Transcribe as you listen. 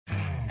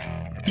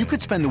You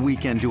could spend the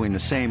weekend doing the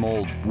same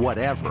old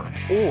whatever,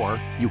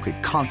 or you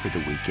could conquer the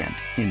weekend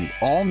in the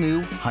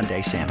all-new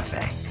Hyundai Santa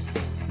Fe.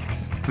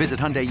 Visit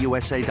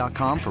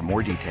HyundaiUSA.com for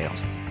more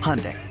details.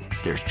 Hyundai,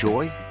 there's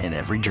joy in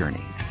every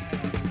journey.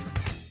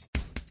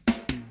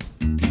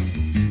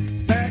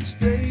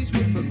 Backstage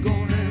with a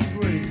golden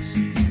grace,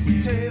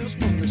 with tales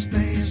from the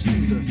stands to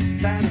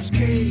the batter's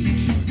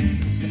cage,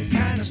 the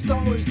kind of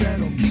stories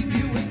that'll keep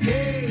you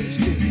engaged.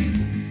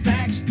 It's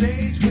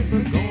Backstage with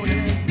a golden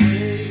grace.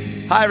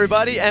 Hi,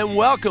 everybody, and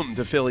welcome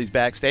to Phillies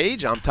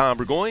Backstage. I'm Tom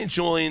Burgoyne,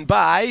 joined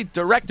by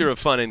Director of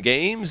Fun and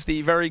Games,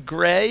 the very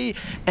gray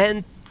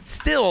and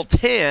still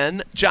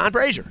tan John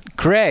Brazier.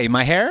 Gray,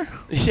 my hair?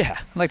 Yeah.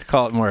 I like to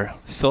call it more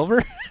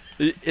silver.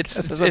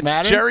 It's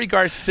matter? Jerry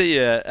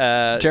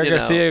Garcia. Jerry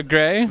Garcia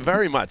gray?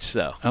 Very much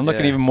so. I'm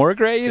looking even more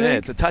gray, you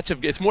think?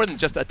 It's more than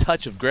just a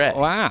touch of gray.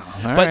 Wow.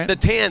 All but right. the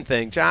tan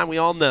thing, John, we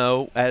all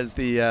know as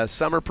the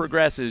summer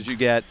progresses, you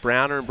get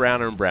browner and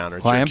browner and browner.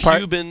 Well, I am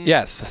Cuban.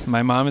 Yes.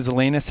 My mom is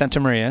Elena Santa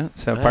Maria,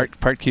 so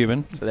part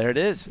Cuban. So there it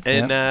is.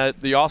 And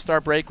the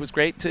All-Star break was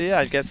great to you.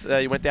 I guess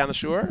you went down the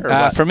shore? Or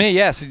what? For me,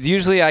 yes.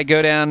 Usually I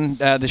go down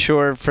the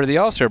shore for the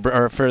All-Star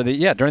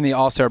during the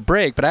All-Star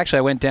break, but actually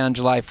I went down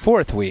July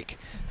 4th week.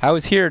 I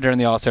was here during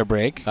the All-Star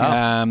break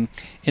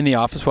in the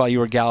office while you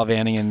were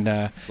gallivanting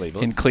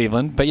in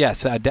Cleveland. But,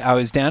 yes, I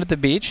was down at the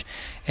beach,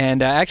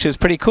 and actually it was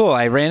pretty cool.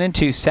 I ran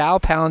into Sal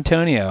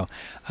Palantonio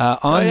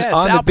on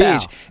the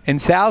beach,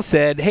 and Sal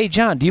said, "Hey,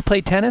 John, do you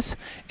play tennis?"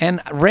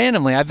 And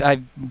randomly,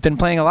 I've been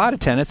playing a lot of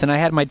tennis, and I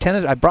had my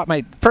tennis. I brought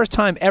my first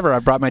time ever. I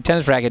brought my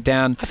tennis racket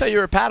down. I thought you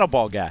were a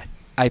paddleball guy.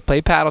 I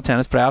play paddle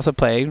tennis, but I also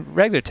play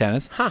regular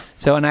tennis.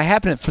 So, and I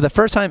happened for the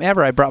first time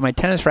ever, I brought my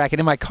tennis racket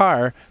in my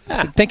car,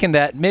 thinking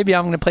that maybe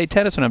I'm going to play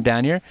tennis when I'm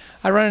down here.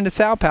 I run into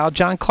Sal Pal.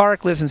 John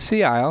Clark lives in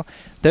Sea Isle.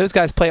 Those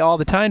guys play all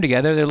the time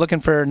together. They're looking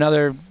for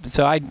another.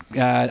 So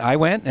I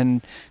went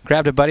and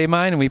grabbed a buddy of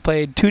mine, and we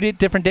played 2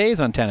 different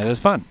days on tennis. It was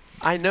fun.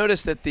 I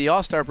noticed that the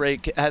All-Star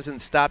break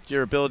hasn't stopped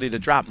your ability to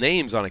drop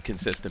names on a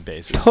consistent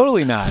basis.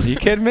 Totally not. Are you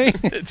kidding me?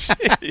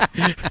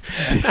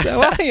 So,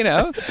 well, you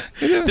know.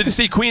 Did you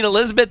see Queen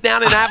Elizabeth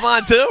down in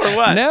Avalon, too, or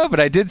what? No, but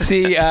I did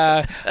see.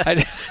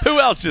 Who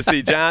else did you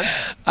see, John?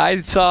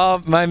 I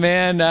saw my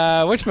man,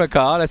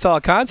 whatchamacallit. I saw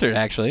a concert,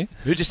 actually.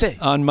 Who'd you see?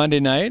 On Monday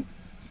night.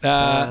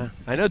 I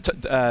know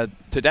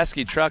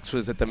Tedeschi Trucks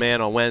was at the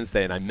Man on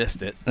Wednesday, and I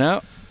missed it.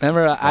 No.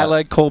 Remember, I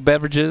like cold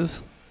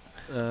beverages.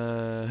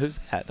 Who's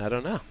that? I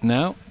don't know.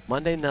 No.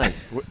 Monday night.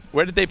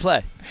 Where did they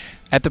play?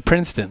 At the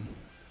Princeton.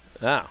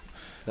 Oh.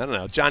 I don't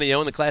know. Johnny O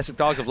and the Classic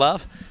Dogs of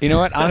Love? You know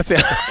what? Honestly,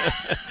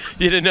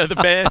 you didn't know the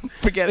band? I'm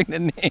forgetting the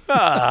name.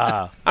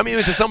 I mean,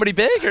 was it somebody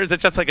big, or is it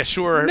just like a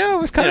sure? No,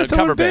 it was kind of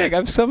someone big.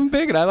 I'm someone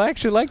big, and I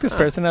actually like this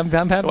person. I'm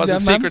happy. Was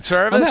it Secret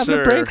Service? I'm having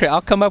a brain crack. I'll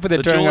come up with it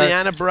the during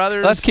Juliana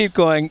Brothers? Let's keep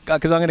going,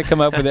 because I'm going to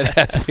come up with it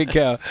as we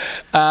go.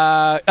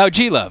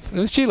 G-Love. It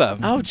was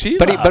G-Love. Oh,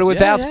 G-Love. But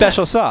without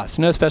special sauce.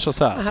 No special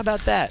sauce. How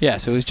about that?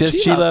 Yes, it was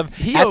just G-Love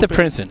at the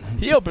Princeton.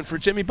 He opened for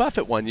Jimmy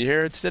Buffett one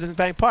year at Citizens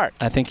Bank Park.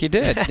 I think he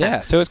did, yeah.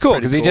 So it was cool,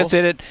 because he just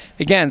did it.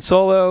 Again,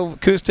 solo,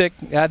 acoustic.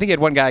 I think he had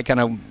one guy kind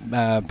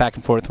of back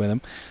and forth with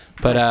him.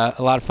 But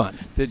a lot of fun.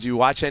 Did you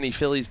watch any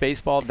Phillies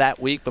baseball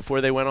that week before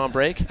they went on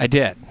break? I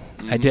did.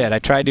 I did. I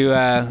tried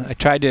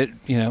to,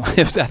 you know,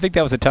 I think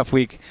that was a tough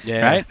week,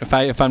 right?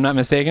 If I'm not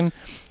mistaken.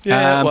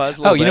 Yeah, it was.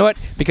 You know what?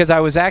 Because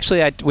I was actually,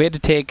 we had to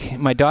take,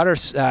 my daughter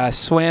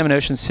swam in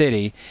Ocean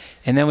City,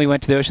 and then we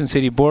went to the Ocean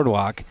City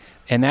Boardwalk.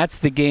 And that's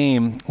the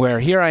game where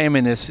here I am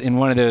in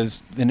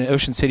an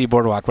Ocean City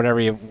Boardwalk,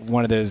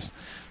 one of those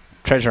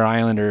Treasure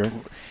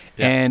Island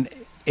and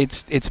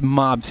it's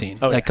mob scene,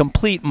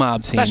 complete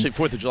mob scene. Especially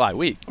 4th of July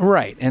week.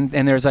 Right, and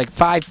there's like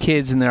 5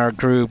 kids in our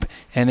group,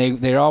 and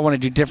they all want to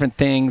do different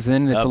things,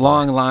 and then it's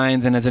long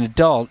lines, and as an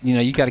adult, you know,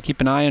 you got to keep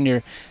an eye on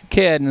your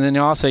kid, and then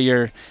you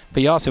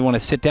also want to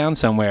sit down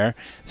somewhere.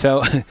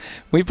 So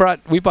we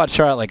bought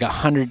Charlotte like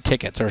 100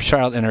 tickets, or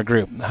Charlotte and her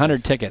group,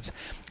 100 tickets.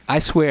 I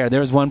swear,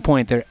 there was one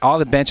point there, all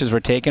the benches were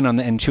taken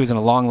and she was in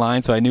a long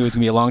line, so I knew it was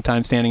gonna be a long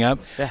time standing up.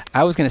 Yeah.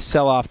 I was gonna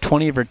sell off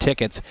 20 of her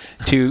tickets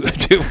to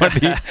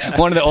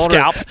one of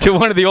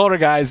the older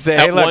guys. Say,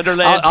 hey, look,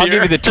 I'll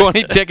give you the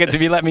 20 tickets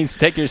if you let me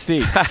take your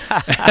seat.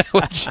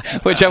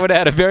 which I would have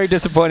had a very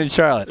disappointed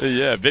Charlotte.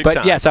 Yeah, big time.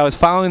 But yes, I was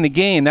following the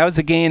game. That was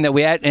the game that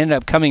we ended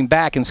up coming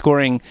back and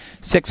scoring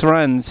 6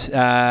 runs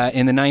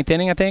in the 9th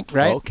inning, I think.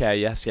 Right? Okay.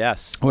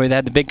 Yes. Where they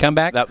had the big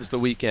comeback. That was the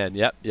weekend.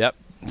 Yep.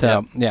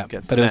 So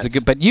but it was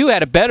But you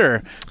had a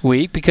better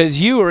week because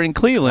you were in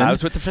Cleveland. I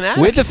was with the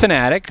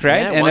Fanatic.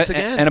 Right? Yeah, once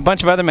again. And a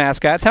bunch of other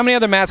mascots. How many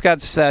other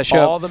mascots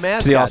show up to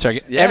the All-Star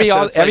game?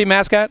 Every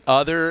mascot.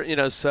 Other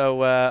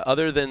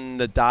than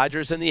the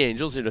Dodgers and the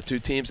Angels, 2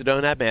 teams that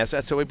don't have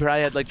mascots. So we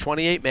probably had like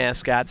 28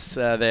 mascots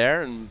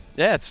there, and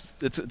yeah,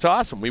 it's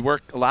awesome. We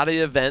work a lot of the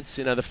events.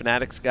 The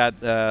Fanatics got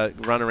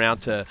run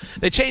around to.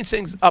 They changed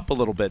things up a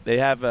little bit. They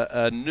have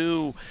a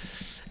new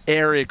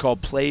area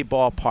called Play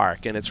Ball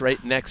Park, and it's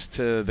right next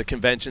to the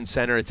convention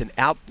center. It's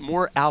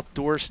more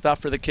outdoor stuff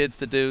for the kids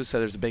to do. So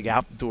there's a big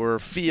outdoor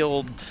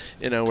field,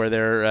 where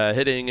they're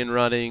hitting and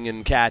running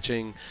and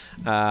catching.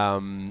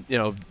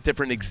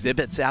 Different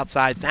exhibits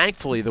outside.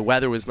 Thankfully, the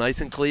weather was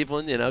nice in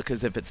Cleveland,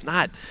 because if it's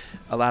not,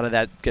 a lot of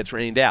that gets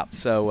rained out.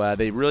 So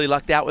they really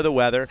lucked out with the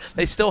weather.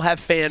 They still have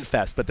Fan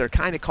Fest, but they're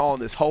kind of calling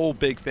this whole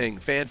big thing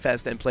Fan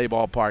Fest and Play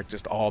Ball Park,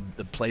 just all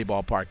the Play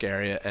Ball Park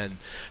area. And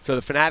so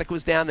the Fanatic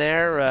was down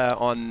there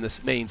on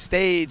the main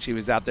stage. He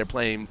was out there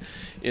playing,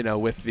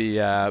 with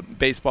the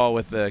baseball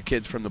with the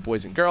kids from the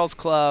Boys and Girls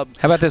Club.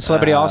 How about the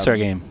Celebrity All-Star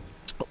Game?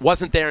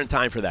 Wasn't there in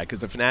time for that because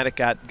the Fanatic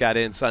got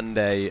in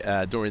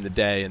Sunday during the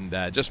day and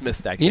just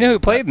missed that game. You know who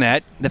played in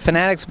that? The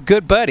Fanatic's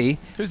good buddy.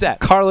 Who's that?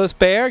 Carlos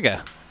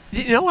Baerga.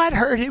 I'd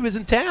heard he was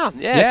in town.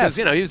 Yeah, because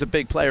he was a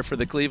big player for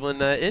the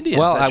Cleveland Indians.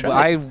 Well,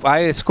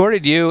 I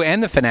escorted you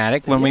and the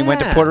Fanatic when we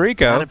went to Puerto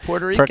Rico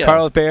for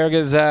Carlos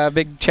Baerga's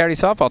big charity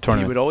softball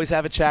tournament. He would always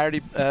have a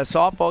charity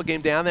softball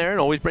game down there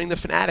and always bring the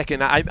Fanatic.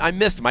 And I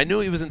missed him. I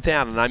knew he was in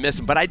town, and I missed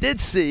him. But I did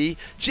see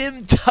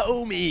Jim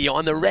Thome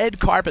on the red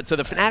carpet. So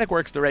the Fanatic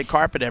works the red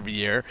carpet every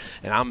year,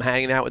 and I'm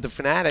hanging out with the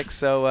Fanatic.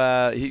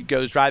 So he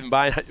goes driving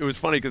by. And it was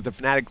funny because the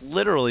Fanatic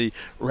literally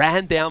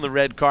ran down the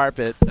red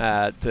carpet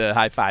to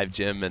high-five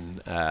Jim, and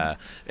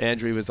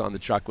Andrew was on the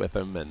truck with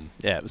him, and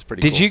it was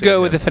pretty cool. Did you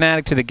go with the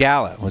Fanatic to the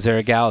gala? Was there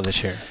a gala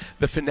this year?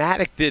 The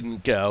Fanatic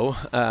didn't go.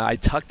 I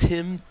tucked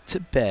him to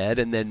bed,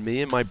 and then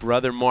me and my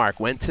brother Mark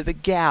went to the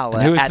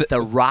gala at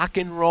the Rock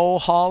and Roll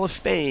Hall of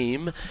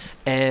Fame,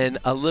 and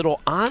a little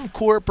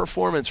encore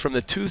performance from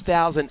the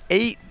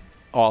 2008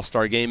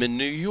 All-Star Game in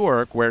New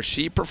York, where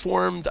she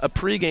performed at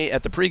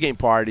the pregame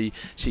party.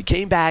 She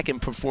came back and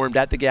performed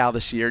at the gala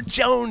this year.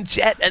 Joan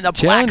Jett and the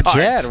Blackhearts. Joan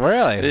Jett,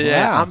 really?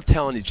 Yeah, wow. I'm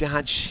telling you,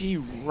 John, she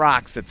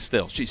rocks it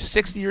still. She's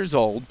 60 years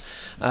old.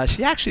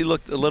 She actually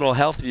looked a little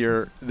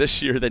healthier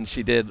this year than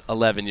she did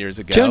 11 years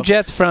ago. Joan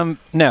Jett's Pat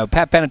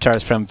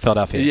Benatar's from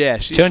Philadelphia. Yeah,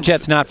 Joan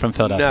Jett's not from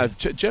Philadelphia.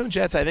 No, Joan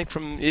Jett's, I think,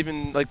 from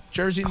even like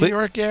Jersey, New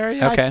York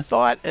area, I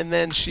thought. And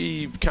then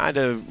she kind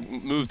of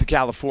moved to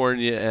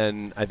California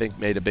and I think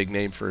made a big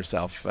name for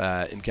herself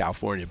in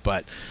California.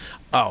 But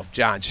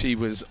John, she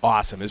was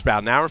awesome. It was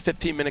about an hour and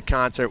 15-minute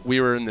concert.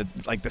 We were in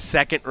the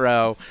second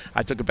row.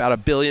 I took about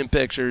 1 billion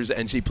pictures,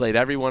 and she played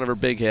every one of her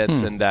big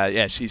hits.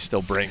 And she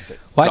still brings it.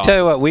 Well, I tell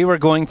you what, we were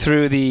going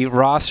through the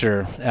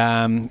roster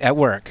at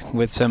work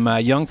with some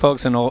young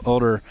folks and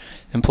older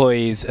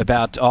employees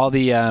about all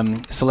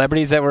the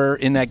celebrities that were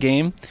in that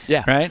game.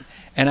 Yeah. Right.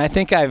 And I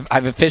think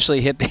I've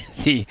officially hit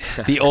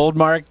the old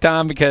mark,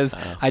 Tom, because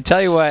I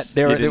tell you what,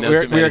 we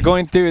were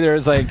going through. There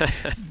was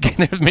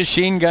there's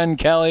Machine Gun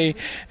Kelly,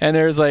 and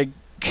there's I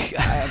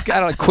don't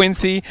know,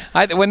 Quincy.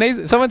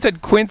 Someone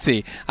said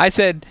Quincy, I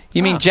said,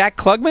 "You mean Jack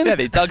Klugman?" Yeah,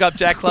 they dug up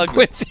Jack Klugman.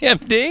 Quincy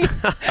MD.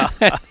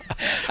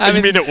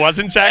 You mean it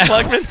wasn't Jack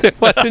Klugman?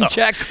 It wasn't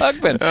Jack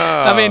Klugman.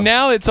 I mean,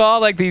 now it's all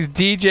like these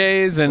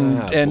DJs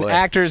and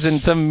actors in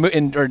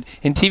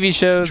TV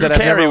shows Drew that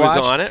I've Carey never watched.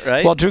 Was on it,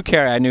 right? Well, Drew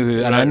Carey, I knew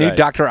who, and I knew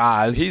Dr.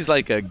 Oz. He's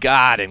like a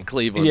god in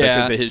Cleveland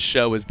because his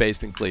show was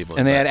based in Cleveland.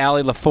 And they had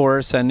Allie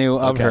LaForce. I knew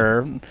of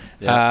her.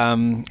 Yeah.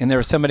 And there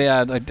was somebody,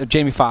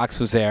 Jamie Foxx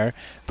was there.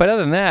 But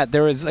other than that,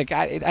 there was I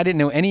didn't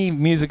know any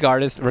music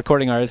artist,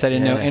 recording artist. I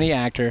didn't know any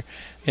actor.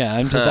 Yeah,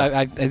 I'm just.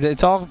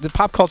 It's all the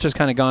pop culture's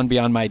kind of gone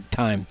beyond my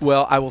time.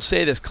 Well, I will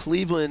say this: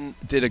 Cleveland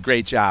did a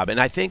great job, and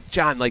I think,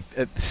 John,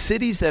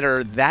 cities that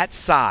are that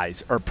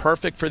size are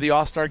perfect for the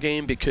All-Star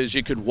Game because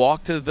you could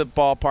walk to the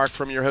ballpark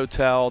from your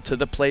hotel, to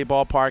the Play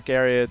Ball Park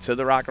area, to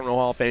the Rock and Roll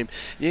Hall of Fame.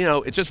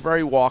 It's just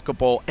very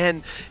walkable,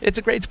 and it's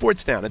a great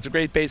sports town. It's a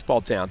great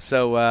baseball town.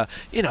 So,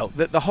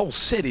 the whole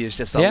city is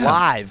just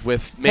alive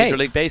with Major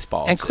League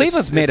Baseball. And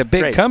Cleveland's made a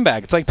big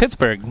comeback. It's like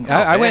Pittsburgh.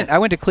 I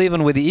went to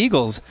Cleveland with the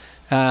Eagles.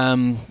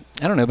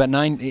 I don't know, about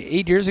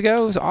 8 years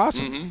ago. It was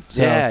awesome. Mm-hmm.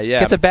 So yeah.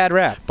 Gets a bad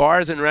rap.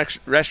 Bars and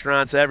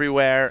restaurants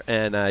everywhere,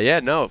 and I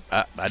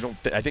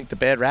think the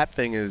bad rap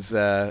thing is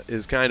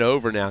kind of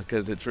over now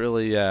because it's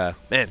really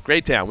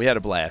great town. We had a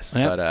blast.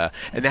 Yep. But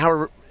and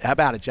now how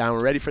about it, John?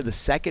 We're ready for the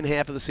second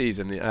half of the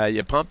season.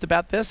 You pumped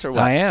about this or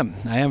what? I am.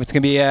 It's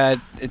going to be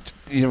it's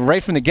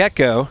right from the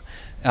get-go.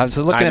 I was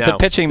looking at the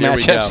pitching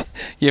matchups.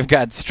 You've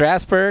got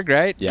Strasburg,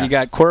 right? Yes. You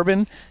got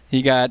Corbin.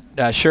 You got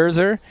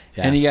Scherzer,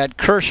 and you got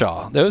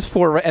Kershaw. Those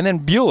four, and then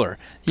Buehler.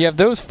 You have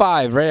those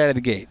five right out of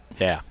the gate.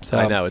 Yeah, so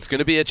I know. It's going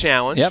to be a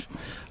challenge.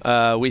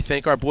 Yep. We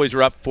think our boys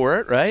are up for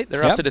it, right?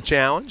 They're up to the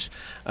challenge.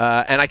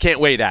 And I can't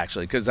wait,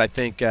 actually, because I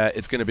think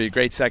it's going to be a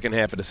great second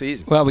half of the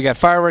season. Well, we got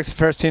fireworks the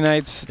first 2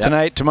 nights,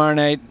 tonight, tomorrow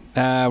night.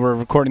 We're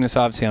recording this,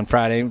 obviously, on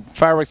Friday.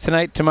 Fireworks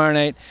tonight, tomorrow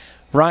night.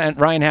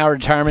 Ryan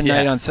Howard retirement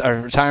Yeah. night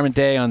or retirement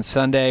day on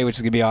Sunday, which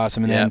is gonna be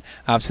awesome, and then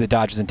obviously the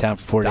Dodgers in town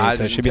for 4 days,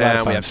 so it should be a lot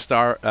of fun. We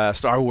have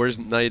Star Wars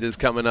night is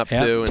coming up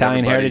Yep, too. And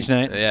Italian Heritage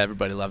Night. Yeah,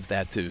 everybody loves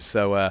that too.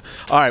 So, all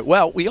right.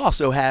 Well, we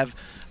also have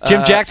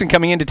Jim Jackson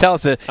coming in to tell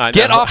us to I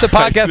get know. off the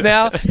podcast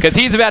now because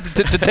he's about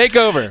to take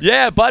over.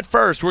 Yeah, but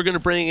first we're going to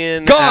bring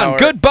in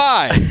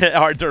Goodbye.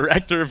 our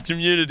director of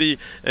community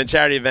and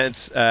charity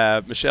events,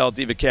 Michelle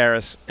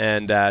DeVacaris,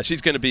 and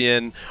she's going to be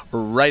in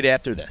right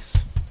after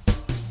this.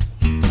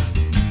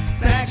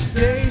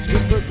 Backstage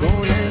with the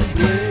Golden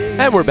Blaze.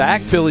 And we're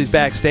back, Phillies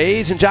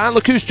Backstage, and John,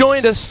 look who's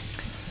joined us.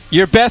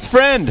 Your best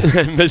friend.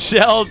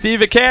 Michelle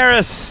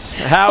DeVacaris.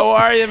 How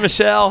are you,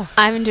 Michelle?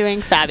 I'm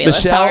doing fabulous.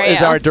 Michelle How are is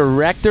you? our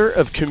director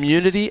of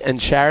community and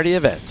charity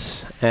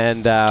events.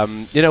 And,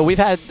 we've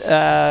had,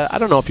 I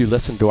don't know if you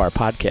listen to our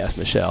podcast,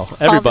 Michelle.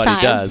 Everybody all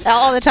the time. does.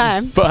 All the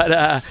time.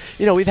 But,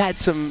 we've had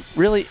some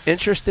really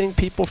interesting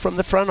people from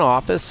the front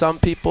office. Some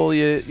people,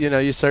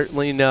 you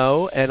certainly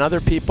know. And other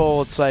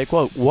people, it's like,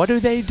 well, what do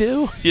they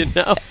do?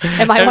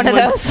 Am I And one of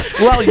those?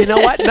 Well, you know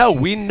what? No,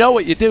 we know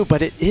what you do.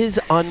 But it is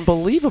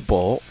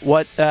unbelievable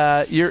what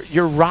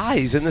your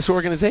rise in this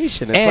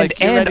organization. It's like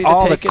you're ready to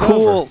all the take it over.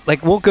 cool,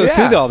 like we'll go Yeah.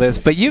 through all this,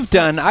 but you've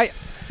done, I've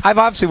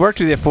obviously worked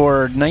with you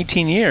for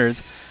 19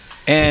 years,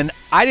 and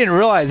I didn't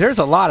realize there's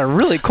a lot of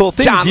really cool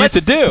things John, you used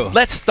to do.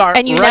 Let's start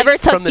And you right never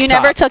from the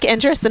never top. took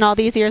interest in all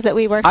these years that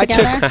we worked I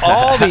together. took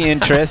all the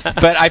interest,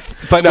 but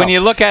No. when you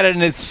look at it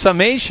in its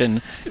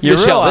summation, you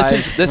Michelle, realize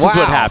this is wow.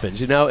 what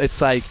happens.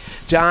 It's like,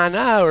 John,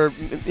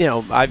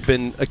 I've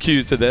been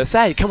accused of this.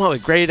 Hey, come on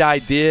with a great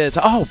idea. It's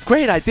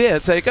great idea.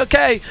 It's like,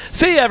 okay,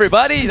 see you,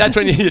 everybody. That's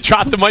when you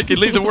drop the mic, you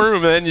leave the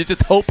room, and you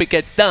just hope it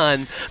gets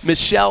done.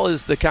 Michelle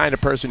is the kind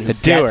of person who A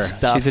doer. gets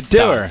stuff She's a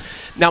doer. done.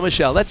 Now,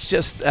 Michelle, let's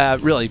just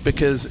really,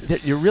 because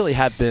you really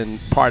have been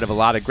part of a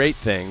lot of great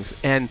things,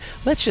 and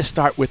let's just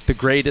start with the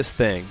greatest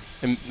thing,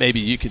 and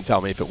maybe you can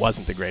tell me if it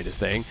wasn't the greatest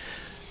thing,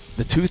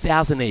 the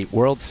 2008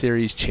 World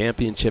Series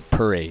Championship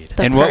Parade.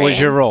 The And what was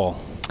parade. your role?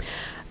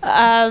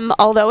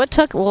 Although it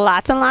took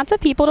lots and lots of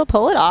people to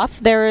pull it off,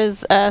 there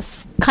was a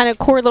kind of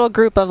core little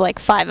group of like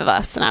 5 of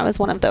us, and I was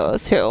one of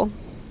those who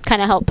kind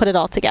of helped put it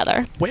all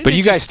together. When But did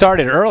you guys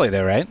started early,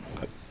 though, right?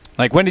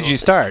 Like, when did you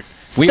start?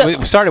 We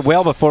started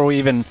well before we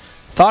even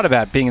thought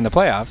about being in the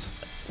playoffs.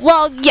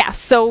 Well, yes.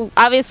 So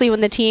obviously, when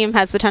the team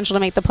has potential to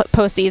make the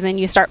postseason,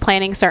 you start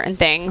planning certain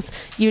things.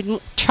 You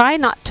try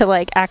not to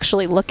like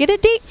actually look at a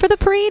date for the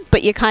parade,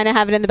 but you kind of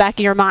have it in the back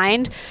of your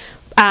mind.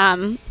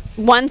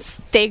 Once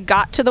they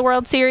got to the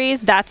World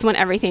Series, that's when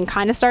everything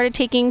kind of started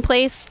taking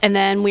place. And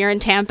then we were in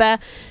Tampa,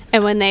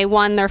 and when they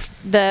won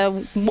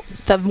the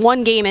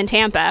one game in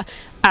Tampa,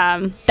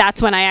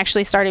 that's when I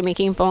actually started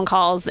making phone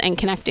calls and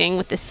connecting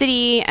with the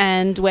city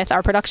and with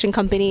our production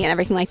company and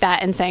everything like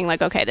that, and saying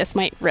like, okay, this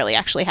might really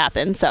actually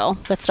happen, so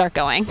let's start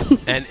going.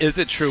 And is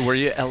it true? Were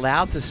you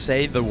allowed to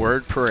say the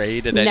word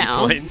parade at any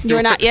No, point? you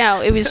were not.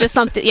 It was just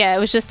something. Yeah, it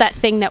was just that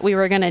thing that we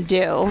were gonna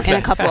do in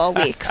a couple of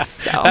weeks.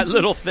 So That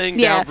little thing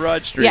down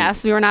Broad Street.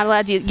 Yes, we were not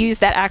allowed to use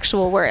that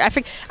actual word.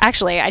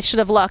 Actually, I should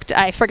have looked.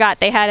 I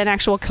forgot they had an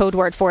actual code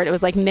word for it. It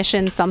was like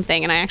mission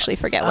something, and I actually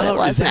forget what it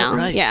was is that now.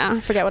 right? Yeah,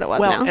 I forget what it was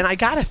Well, now. and I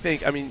gotta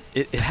think. I mean,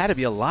 it had to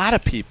be a lot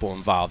of people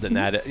involved in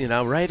that.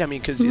 Right? I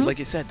mean, because like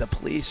you said, the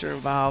police are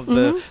involved,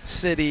 the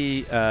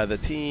city, the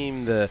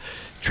team, the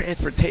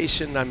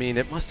transportation. I mean,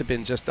 it must have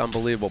been just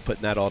unbelievable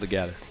putting that all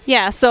together.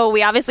 Yeah, so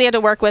we obviously had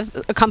to work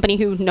with a company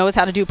who knows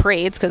how to do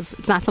parades, because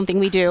it's not something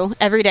we do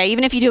every day.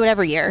 Even if you do it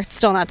every year, it's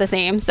still not the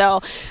same.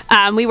 So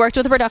we worked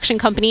with a production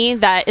company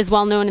that is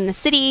well known in the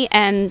city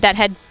and that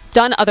had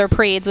done other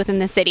parades within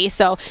the city.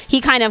 So he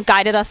kind of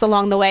guided us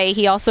along the way.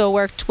 He also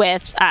worked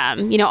with,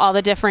 all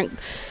the different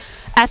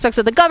aspects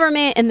of the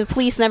government and the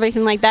police and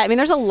everything like that. I mean,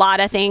 there's a lot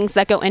of things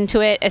that go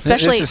into it,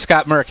 especially. This is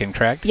Scott Merkin,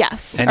 correct?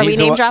 Yes. And Are we he's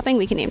the name one- dropping?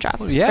 We can name drop.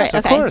 Yes, Right,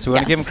 of okay. course. We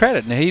want to give him Yes.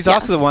 credit. And he's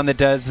also the one that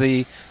does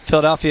the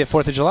Philadelphia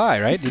 4th of July,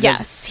 right? He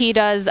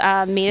does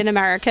Made in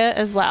America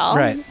as well.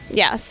 Right.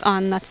 Yes,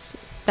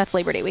 that's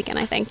Labor Day weekend,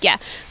 I think. Yeah.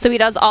 So he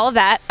does all of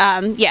that.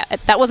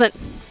 That wasn't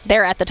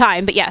there at the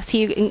time, but yes,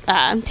 he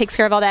takes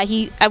care of all that.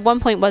 He at one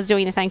point was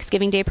doing the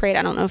Thanksgiving Day parade.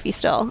 I don't think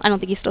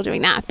he's still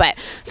doing that, but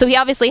so he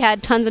obviously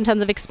had tons and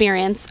tons of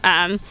experience.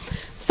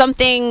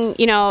 Something,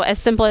 as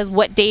simple as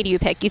what day do you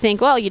pick? You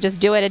think, well, you just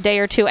do it a day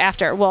or two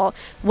after. Well,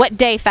 what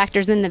day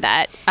factors into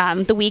that?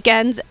 The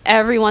weekends,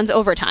 everyone's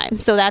overtime.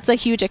 So that's a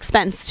huge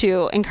expense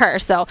to incur.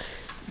 So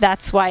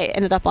that's why it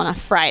ended up on a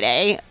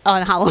Friday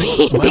on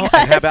Halloween. Well,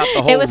 and how about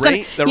the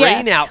whole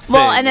rain out thing?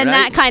 Well, and then right?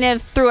 that kind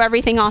of threw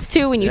everything off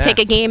too when you take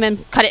a game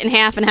and cut it in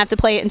half and have to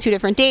play it in 2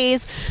 different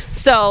days.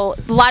 So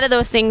a lot of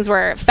those things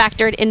were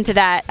factored into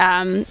that,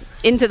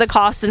 into the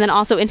cost, and then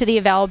also into the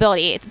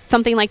availability. It's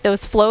something like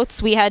those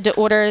floats, we had to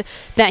order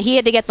that. He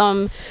had to get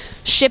them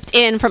shipped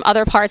in from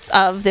other parts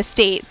of the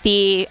state.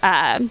 The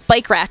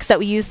bike racks that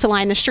we use to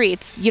line the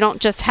streets, you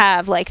don't just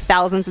have like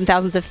thousands and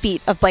thousands of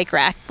feet of bike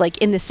rack like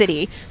in the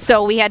city.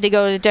 So we had to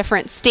go to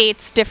different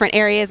states, different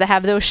areas that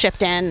have those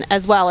shipped in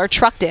as well, or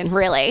trucked in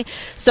really.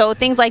 So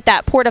things like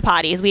that. Porta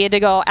potties, we had to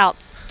go out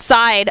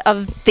outside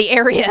of the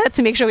area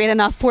to make sure we had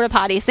enough porta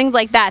potties, things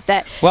like that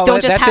don't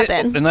just that's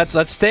happen. It. And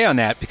let's stay on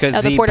that because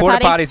the the porta porta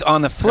potty? potties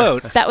on the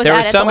float. That was there added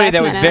was at the somebody last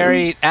that was minute.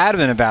 very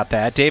adamant about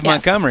that. Dave Yes.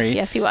 Montgomery.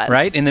 Yes, he was.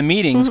 Right in the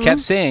meetings,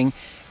 kept saying.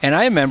 And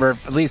I remember,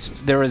 at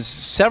least there was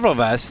several of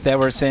us that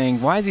were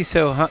saying, "Why is he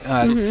so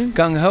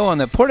gung ho on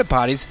the porta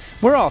potties?"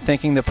 We're all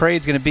thinking the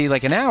parade's going to be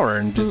like an hour,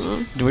 and just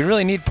do we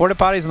really need porta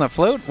potties on the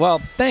float?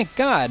 Well, thank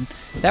God,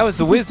 that was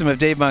the wisdom of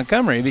Dave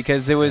Montgomery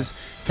because it was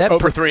that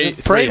Over three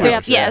parade and a was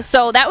half. Yeah,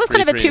 so that was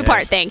kind of a 3.5.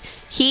 two-part thing.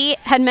 He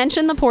had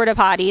mentioned the porta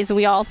potties, and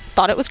we all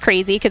thought it was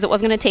crazy because it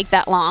wasn't going to take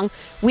that long.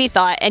 We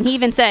thought, and he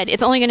even said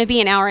it's only going to be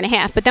an hour and a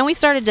half. But then we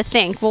started to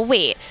think, well,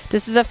 wait,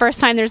 this is the first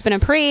time there's been a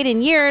parade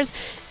in years,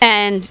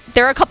 and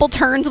there are a couple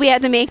turns we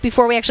had to make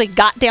before we actually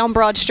got down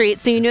Broad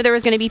Street, so you knew there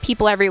was going to be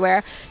people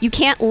everywhere. You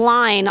can't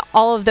line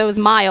all of those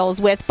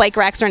miles with bike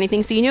racks or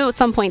anything, so you knew at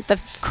some point the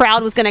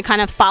crowd was going to kind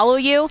of follow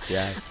you,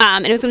 Yes.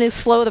 and it was going to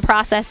slow the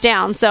process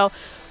down. So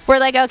we're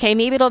like, okay,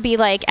 maybe it'll be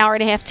like hour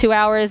and a half, 2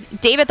 hours.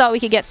 David thought we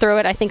could get through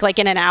it, I think, like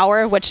in an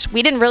hour, which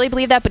we didn't really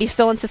believe that, but he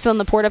still insisted on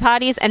the porta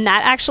potties, and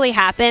that actually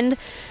happened.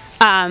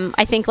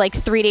 I think like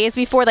 3 days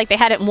before, like they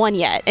hadn't won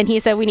yet, and he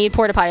said we need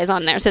porta potties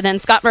on there. So then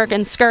Scott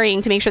Merkin's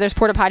scurrying to make sure there's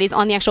porta potties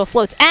on the actual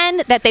floats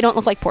and that they don't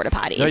look like porta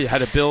potties. No, you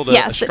had to build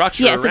a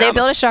structure. Yeah, so they around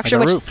built a it. structure,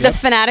 Like a which roof, the yep.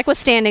 Fanatic was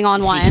standing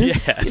on one. Yeah,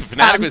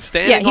 Fanatic was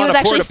standing Yeah, he on was a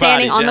actually porta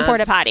standing potty, on the John.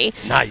 porta potty.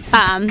 Nice.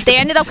 They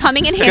ended up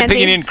coming in Good thing you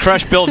handy. didn't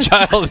crush Bill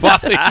Giles while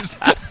he's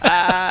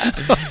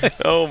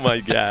Oh my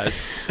gosh.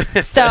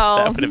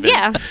 So would've been-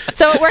 yeah,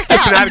 so it worked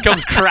Fanatic out.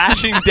 comes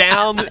crashing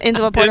down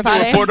Into a porta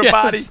potty? potty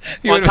Yes.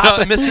 You on would've top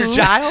of made- Mr.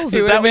 Giles. You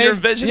Is would've that what you're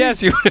made- envisioning?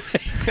 Yes, you would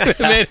have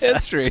made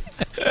history.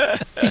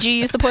 Did you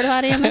use the porta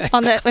potty in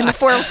the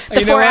 4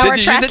 You know what? hour Did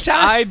you trek? use it, John?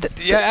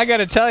 I got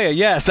to tell you,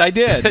 yes, I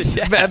did.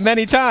 Yeah.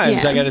 Many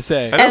times, Yeah. I got to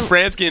say. I know And-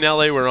 Fransky and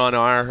LA were on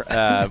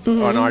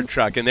our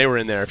truck, and they were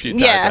in there a few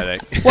times. I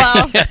think.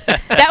 Well,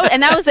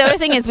 that was the other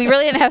thing is we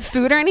really didn't have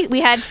food or anything.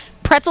 We had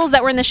pretzels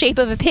that were in the shape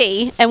of a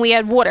pea, and we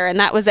had water, and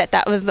that was it.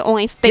 That was the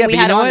only thing we but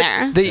had you know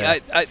on what?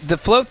 there. The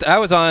float I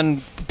was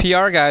on, the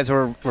PR guys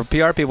or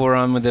PR people were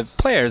on with the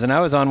players, and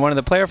I was on one of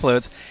the player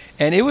floats.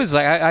 And it was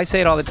like, I say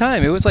it all the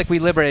time, it was like we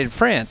liberated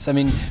France. I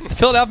mean, the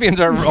Philadelphians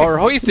are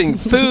hoisting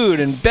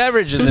food and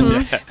beverages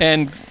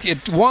and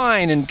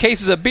wine and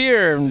cases of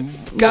beer and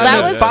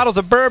bottles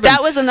of bourbon.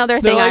 That was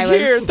another They're thing like, I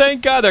was. here,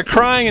 thank God. They're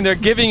crying and they're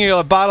giving you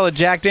a bottle of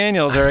Jack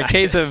Daniels or a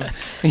case of,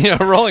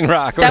 Rolling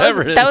Rock or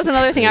whatever it is. That was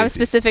another thing I was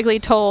specifically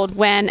told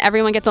when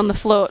everyone gets on the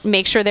float,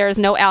 make sure there is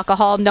no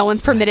alcohol. No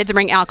one's permitted to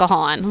bring alcohol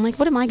on. I'm like,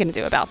 what am I going to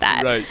do about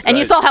that? Right, and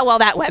you right. saw how well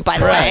that went, by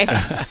the way.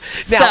 Now,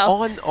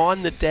 So-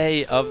 on the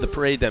day of the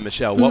parade, then,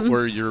 Michelle, what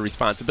were your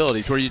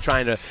responsibilities? Were you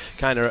trying to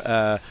kind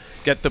of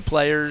get the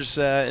players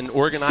and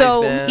organize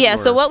them? Yeah,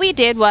 so or- what we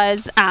did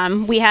was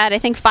we had, I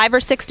think, 5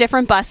 or 6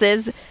 different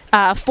buses.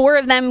 4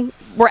 of them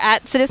were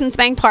at Citizens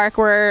Bank Park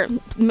where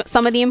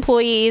some of the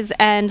employees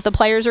and the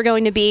players were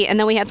going to be, and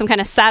then we had some kind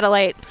of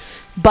satellite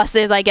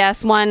buses, I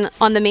guess, one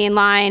on the main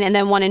line and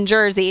then one in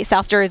Jersey,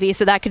 South Jersey,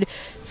 so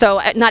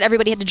not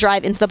everybody had to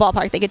drive into the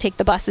ballpark. They could take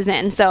the buses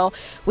in. So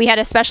we had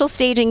a special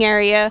staging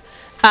area.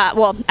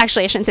 Well,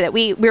 actually, I shouldn't say that.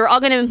 We were all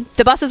the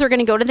buses were going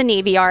to go to the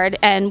Navy Yard,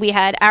 and we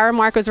had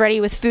Aramark was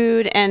ready with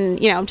food and,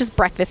 just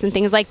breakfast and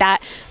things like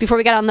that before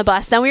we got on the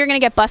bus. Then we were going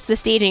to get bused to the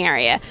staging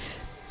area.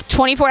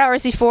 24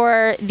 hours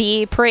before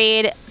the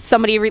parade,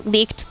 somebody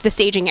leaked the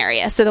staging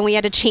area. So then we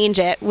had to change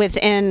it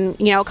within,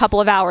 a couple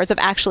of hours of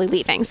actually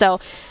leaving. So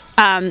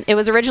it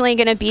was originally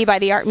going to be by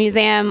the Art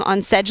Museum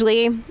on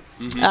Sedgley.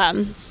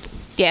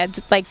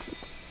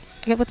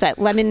 What's that?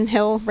 Lemon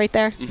Hill right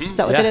there? Is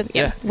that what that is?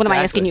 Yeah. What am I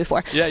asking you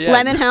for? Yeah.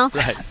 Lemon Hill.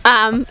 Right.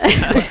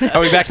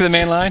 Are we back to the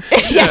main line?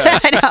 Yeah,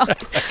 I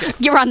know.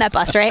 You were on that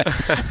bus, right?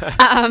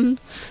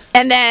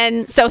 And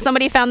then, so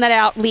somebody found that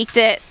out, leaked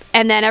it,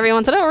 and then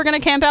everyone said, we're going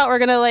to camp out. We're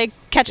going to,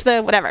 catch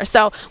the whatever.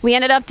 So we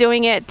ended up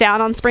doing it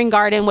down on Spring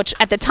Garden, which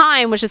at the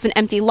time was just an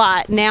empty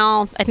lot.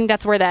 Now, I think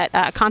that's where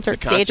that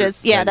concert stage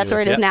is. Yeah, that's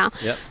where it is now.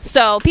 Yep.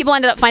 So people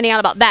ended up finding out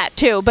about that,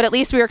 too. But at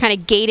least we were kind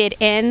of gated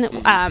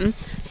in.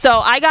 So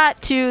I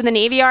got to the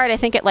Navy Yard, I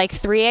think, at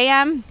 3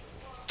 a.m.,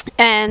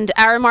 and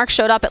Aramark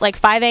showed up at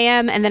 5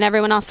 a.m. and then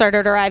everyone else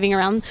started arriving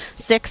around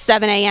 6,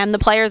 7 a.m. The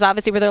players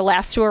obviously were the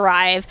last to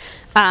arrive.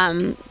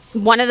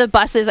 One of the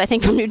buses, I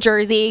think from New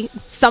Jersey,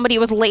 somebody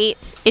was late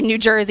in New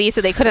Jersey, so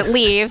they couldn't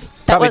leave.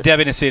 Probably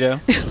Debbie Nacito.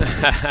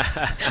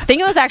 I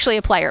think it was actually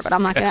a player, but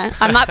I'm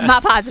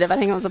not positive. I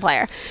think it was a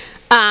player.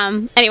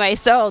 Anyway,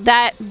 so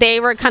that they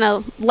were kind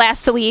of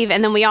last to leave,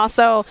 and then we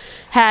also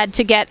had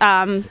to get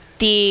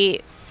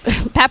the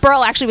Pat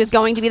Burrell actually was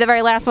going to be the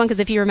very last one because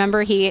if you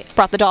remember, he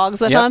brought the dogs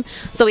with him.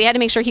 So we had to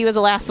make sure he was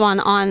the last one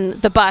on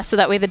the bus so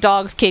that way the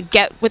dogs could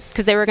get with,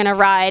 because they were going to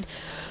ride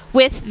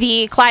with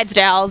the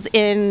Clydesdales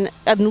and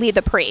lead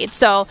the parade.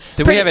 So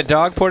Did we have a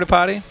dog porta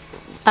potty?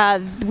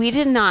 We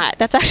did not.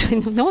 That's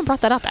actually, no one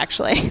brought that up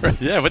actually.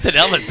 Yeah, what did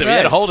Elvis do? We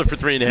had to hold it for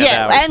 3.5 hours.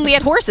 Yeah, and we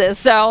had horses,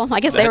 so I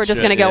guess they were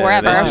just going to go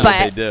wherever. They do what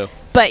But they do.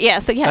 But yeah,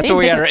 so yeah. That's where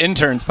we had our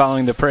interns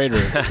following the parade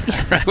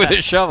route right, with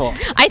a shovel.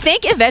 I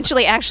think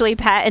eventually, actually,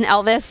 Pat and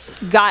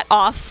Elvis got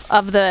off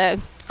of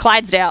the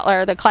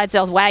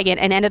Clydesdale's wagon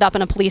and ended up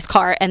in a police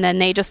car, and then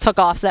they just took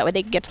off so that way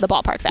they could get to the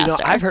ballpark faster. You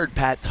know, I've heard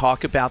Pat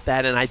talk about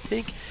that, and I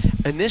think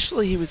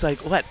initially he was like,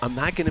 "What? I'm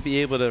not going to be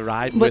able to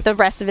ride with the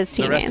rest of his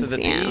teammates." The rest of the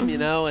team, you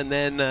know. And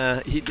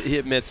then he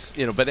admits,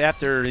 you know, but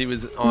after he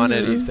was on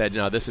it, he said, "You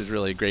know, this is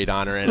really a great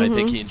honor," and I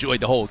think he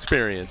enjoyed the whole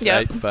experience,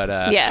 right? But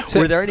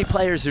were there any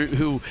players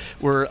who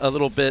were a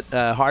little bit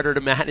harder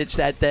to manage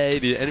that day?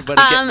 Did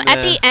anybody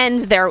at the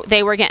end,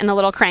 they were getting a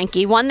little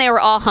cranky. One, they were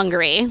all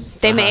hungry.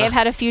 They may have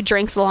had a few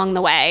drinks along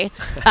the way,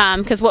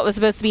 because what was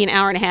supposed to be an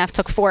hour and a half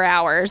took 4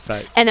 hours.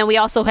 Right. And then we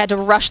also had to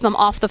rush them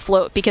off the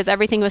float because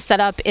everything was set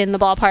up in the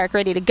ballpark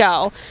ready to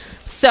go.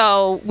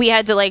 So we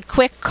had to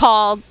quick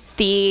call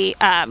we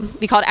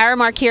called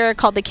Aramark here,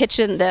 called the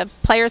kitchen, the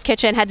players'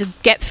 kitchen, had to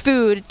get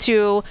food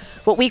to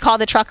what we call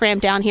the truck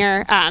ramp down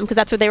here, because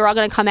that's where they were all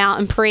going to come out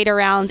and parade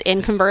around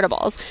in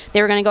convertibles.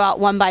 They were going to go out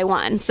one by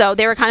one. So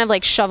they were kind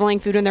of shoveling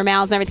food in their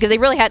mouths and everything, because they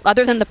really had,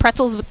 other than the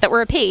pretzels that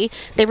were a pea,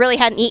 they really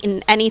hadn't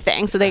eaten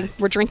anything. So they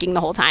were drinking the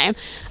whole time.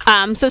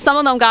 So some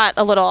of them got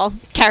a little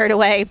carried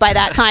away by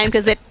that time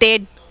because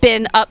they'd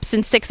been up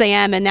since 6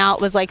 a.m. and now it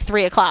was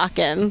 3 o'clock.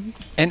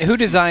 And who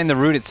designed the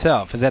route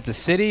itself? Was that the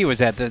city? Was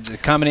that the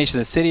combination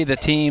of the city, the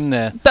team,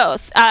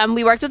 Both.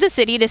 We worked with the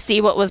city to see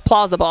what was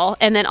plausible,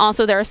 and then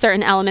also there are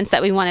certain elements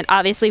that we wanted.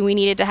 Obviously, we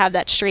needed to have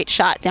that straight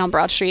shot down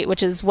Broad Street,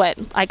 which is what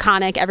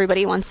iconic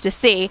everybody wants to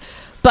see.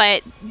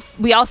 But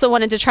we also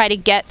wanted to try to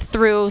get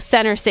through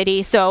Center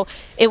City, so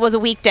it was a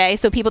weekday,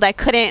 so people that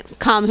couldn't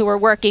come who were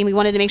working, we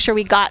wanted to make sure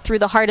we got through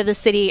the heart of the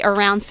city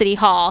around City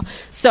Hall.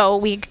 So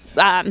we,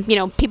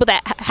 people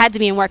that had to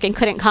be in work and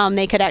couldn't come,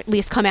 they could at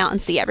least come out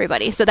and see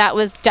everybody. So that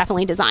was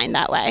definitely designed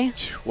that way.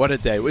 What a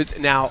day.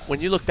 Now,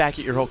 when you look back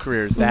at your whole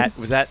career, was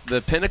that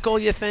the pinnacle,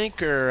 you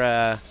think?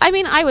 Or I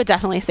mean, I would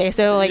definitely say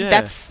so.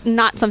 That's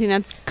not something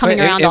that's coming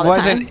around all the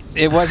time.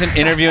 It wasn't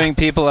interviewing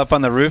people up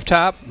on the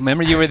rooftop.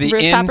 Remember, you were the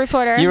rooftop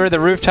reporter. You were the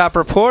rooftop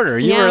reporter.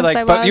 You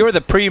were you were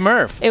the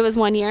pre-Murph. It was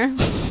 1 year.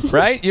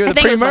 Right? You were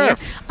the pre-Murph.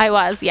 I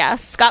was,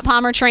 yes. Scott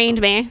Palmer trained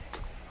me.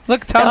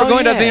 Look, Tom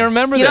Burgoyne doesn't even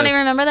remember this. You don't even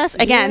remember this?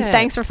 Again,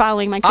 thanks for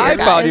following my career, I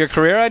followed your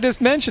career. I just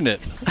mentioned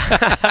it.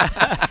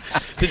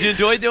 Did you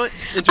enjoy doing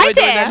I did.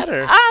 that?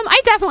 Or?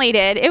 I definitely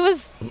did. It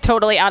was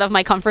totally out of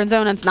my comfort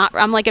zone.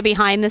 I'm like a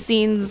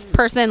behind-the-scenes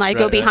person. I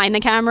go behind the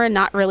camera,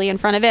 not really in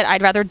front of it.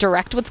 I'd rather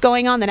direct what's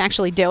going on than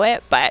actually do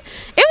it. But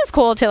it was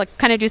cool to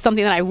kind of do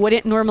something that I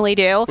wouldn't normally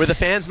do. Were the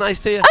fans nice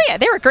to you? Oh, yeah.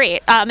 They were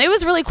great. It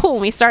was really cool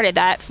when we started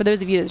that. For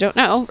those of you that don't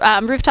know,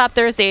 Rooftop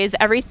Thursdays,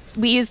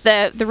 we used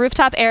the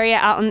rooftop area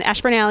out in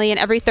Ashburn Alley, and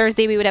every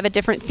Thursday we would have a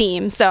different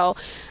theme. So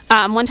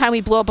one time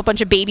we blew up a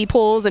bunch of baby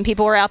pools and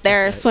people were out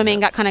there swimming.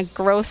 Got kind of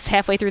gross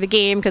halfway through the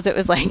game because it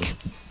was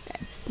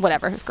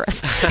whatever, it was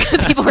gross.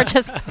 People were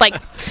just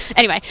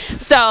anyway.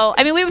 So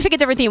I mean, we would pick a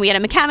different theme. We had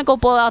a mechanical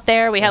bull out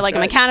there. We had a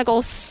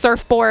mechanical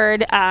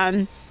surfboard.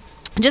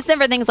 Just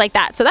different things like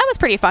that. So that was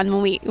pretty fun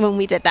when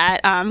we did that.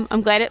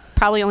 I'm glad it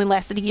probably only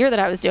lasted a year that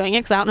I was doing it,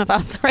 because I don't know if I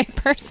was the right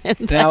person.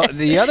 Now,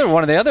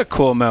 one of the other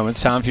cool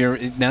moments, Tom,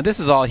 now this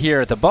is all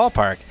here at the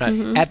ballpark.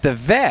 Mm-hmm. At the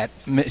vet,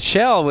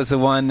 Michelle was the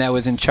one that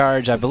was in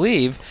charge, I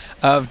believe,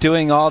 of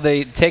doing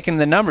taking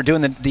the number,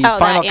 doing the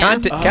final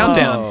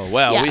countdown. Oh,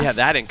 well, yes. We have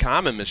that in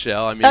common,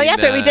 Michelle. I mean,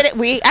 so we did it.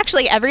 We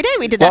actually every day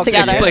we did that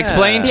together.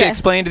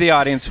 Explain to the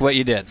audience what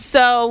you did.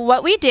 So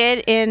what we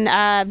did in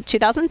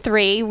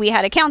 2003, we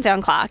had a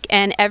countdown clock,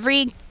 and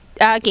every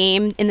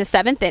game in the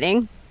 7th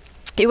inning,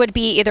 it would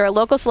be either a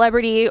local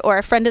celebrity or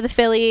a friend of the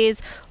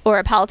Phillies or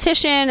a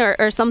politician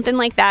or something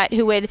like that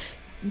who would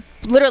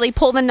literally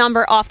pull the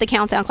number off the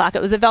countdown clock.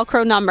 It was a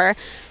Velcro number.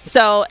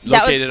 So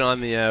located on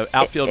the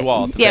outfield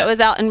wall. It was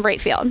out in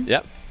right field.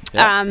 Yep.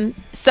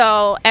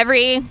 So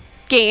every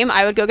game,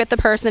 I would go get the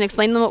person,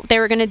 explain to them what they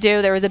were going to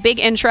do. There was a big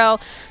intro.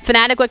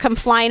 Fanatic would come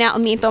flying out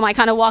and meet them. I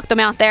kind of walked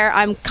them out there.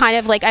 I'm kind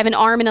of I have an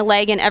arm and a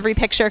leg in every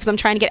picture because I'm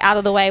trying to get out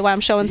of the way while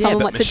I'm showing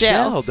someone what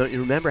Michelle, to do. Don't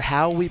you remember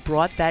how we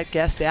brought that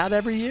guest out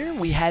every year?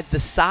 We had the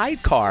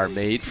sidecar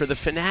made for the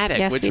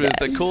Fanatic, which was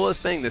the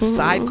coolest thing. The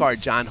sidecar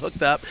John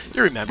hooked up.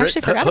 You remember it?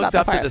 Hooked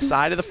up to the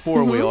side of the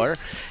four-wheeler.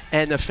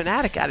 And the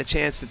Fanatic got a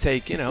chance to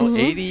take,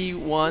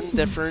 81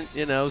 different,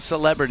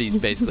 celebrities,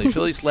 basically,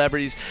 Philly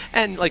celebrities.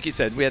 And like you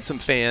said, we had some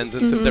fans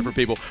and some different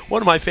people.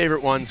 One of my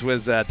favorite ones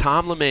was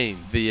Tom LeMaine,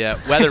 the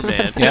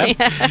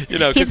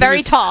weatherman. He's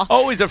very tall.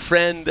 Always a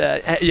friend.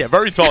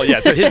 Very tall, yeah.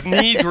 So his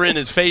knees were in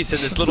his face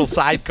in this little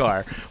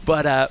sidecar.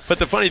 But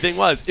the funny thing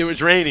was, it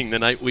was raining the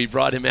night we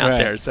brought him out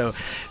there. So,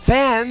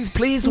 fans,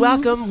 please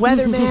welcome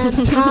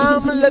weatherman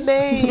Tom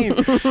LeMaine.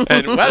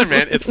 And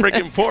weatherman, it's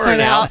freaking pouring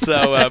out.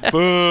 So,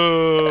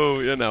 boo.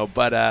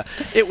 But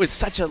it was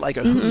such a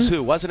who's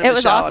who, wasn't it? It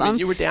was Michelle? awesome. I mean,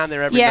 you were down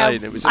there every night,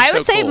 and it was just I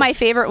would say cool. my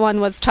favorite one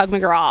was Tug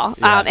McGraw.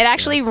 It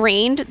actually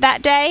rained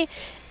that day,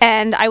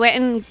 and I went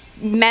and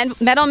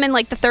met him in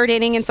the 3rd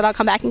inning and said, I'll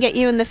come back and get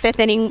you in the 5th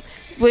inning.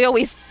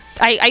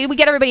 I would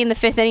get everybody in the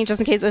 5th inning just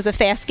in case it was a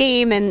fast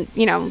game, and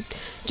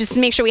just to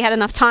make sure we had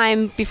enough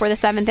time before the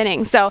 7th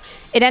inning. So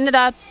it ended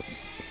up,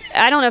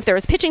 I don't know if there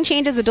was pitching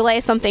changes, a delay,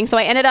 something. So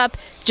I ended up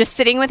just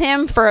sitting with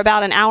him for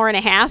about an hour and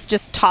a half,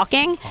 just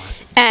talking.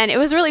 Awesome. And it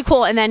was really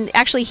cool. And then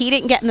actually he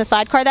didn't get in the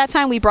sidecar that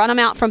time. We brought him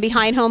out from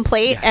behind home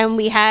plate, and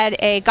we had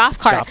a golf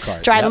cart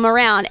drive him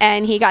around.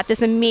 And he got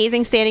this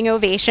amazing standing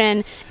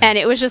ovation. And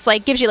it was just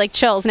like, gives you like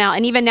chills now.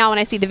 And even now when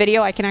I see the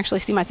video, I can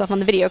actually see myself on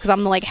the video because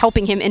I'm like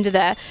helping him into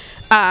the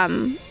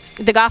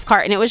golf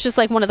cart, and it was just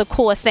like one of the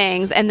coolest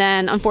things. And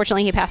then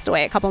unfortunately he passed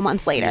away a couple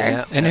months later.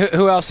 Yeah. And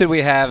who else did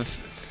we have?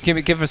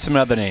 Give us some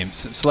other names,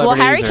 celebrities.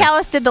 Well, Harry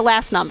Callis did the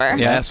last number.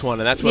 The last one,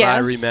 and that's what I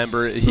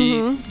remember.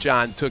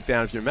 John took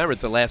down, if you remember,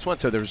 it's the last one,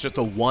 so there was just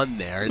a 1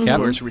 there. And of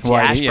course, Richie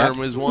Ashburn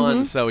was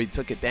 1, so he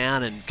took it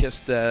down and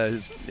kissed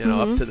his,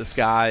 up to the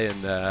sky.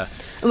 And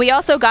we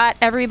also got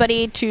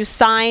everybody to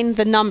sign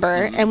the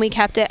number, and we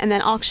kept it and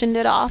then auctioned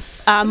it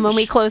off when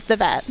we closed the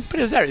vet.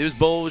 But it was there. It was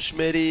Bull,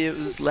 Schmitty, it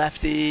was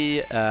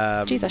Lefty.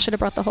 Jeez, I should have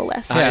brought the whole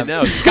list. I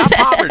know. Scott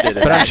Palmer did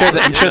it. But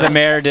I'm sure the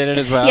mayor did it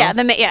as well. Yeah,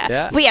 But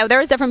yeah, there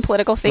was different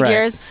political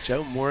figures. Right.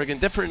 Joe Morgan,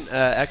 different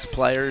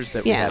ex-players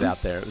that we had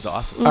out there. It was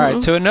awesome. All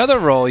right, so another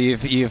role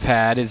you've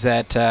had is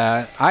that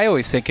I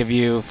always think of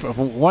you, for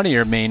one of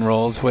your main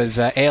roles was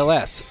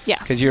ALS.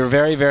 Yes. Because you're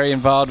very, very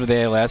involved with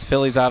ALS.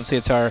 Phillies, obviously,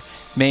 it's our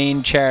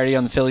main charity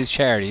on the Phillies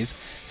Charities.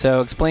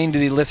 So explain to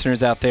the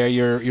listeners out there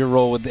your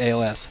role with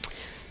ALS.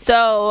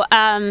 So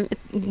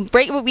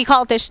we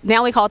call it this.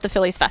 Now we call it the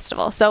Phillies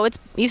Festival. So it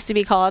used to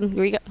be called.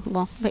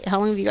 Well, wait, how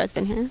long have you guys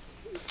been here?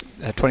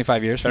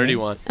 25 years.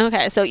 31.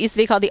 Okay, so it used to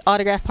be called the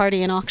Autograph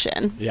Party and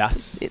Auction.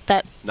 Yes.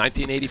 That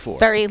 1984.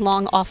 Very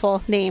long,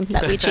 awful name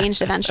that we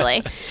changed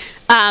eventually.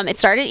 It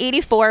started in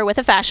 84 with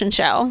a fashion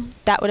show.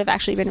 That would have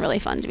actually been really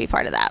fun to be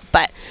part of that.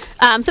 But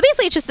so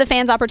basically it's just the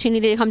fans'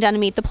 opportunity to come down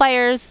and meet the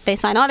players. They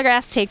sign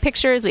autographs, take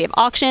pictures. We have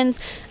auctions,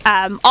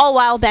 all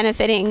while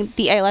benefiting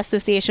the ALS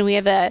Association. We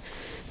have a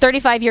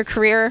 35-year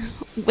career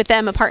with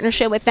them, a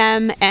partnership with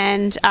them,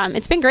 and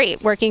it's been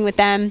great working with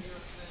them.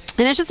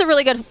 And it's just a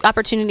really good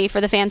opportunity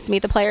for the fans to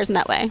meet the players in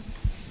that way.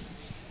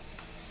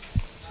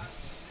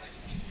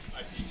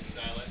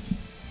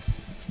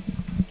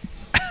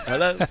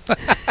 Hello.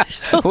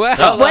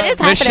 Well, what is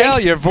happening? Michelle,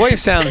 your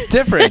voice sounds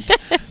different.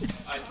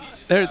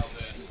 There's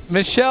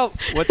Michelle.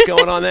 What's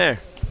going on there?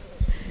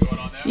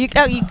 Do you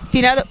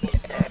know that?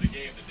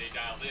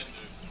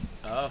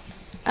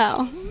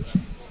 Oh.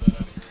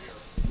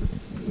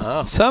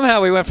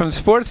 Somehow we went from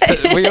sports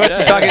to we went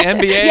from talking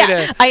NBA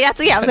to I was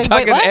like,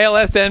 talking wait, what?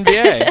 ALS to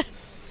NBA.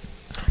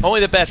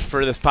 Only the best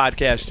for this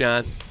podcast,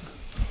 John.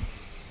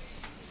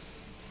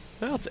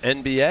 Well, it's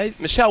NBA.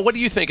 Michelle, what do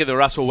you think of the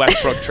Russell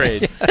Westbrook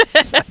trade?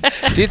 Yes.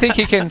 Do you think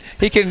he can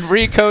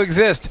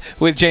coexist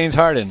with James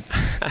Harden?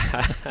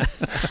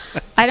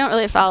 I don't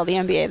really follow the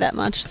NBA that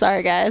much.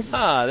 Sorry, guys.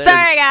 Sorry,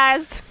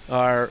 guys.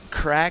 Our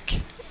crack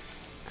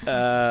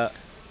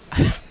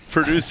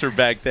producer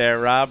back there,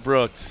 Rob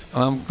Brooks.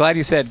 Well, I'm glad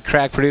you said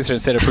crack producer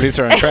instead of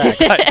producer on crack.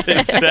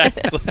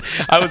 Exactly.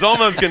 I was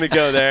almost going to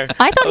go there.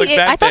 I thought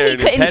he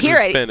couldn't hear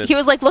it. Spinning. He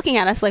was like looking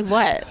at us like,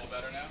 what?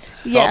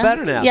 It's all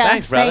better now. Yeah,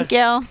 thanks, brother. Thank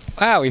you.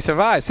 Wow, we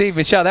survived. See,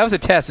 Michelle, that was a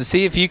test to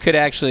see if you could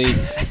actually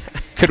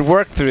could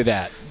work through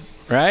that,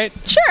 right?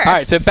 Sure. All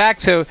right, so back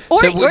to...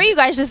 Or you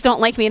guys just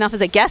don't like me enough as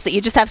a guest that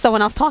you just have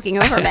someone else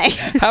talking over me.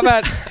 How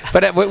about...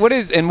 But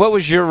what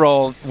was your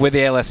role with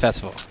the ALS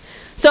Festival?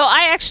 So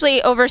I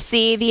actually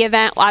oversee the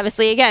event.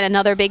 Obviously, again,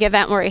 another big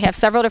event where we have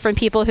several different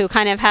people who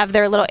kind of have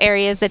their little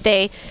areas that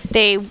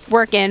they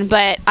work in.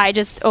 But I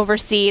just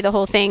oversee the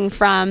whole thing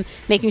from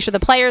making sure the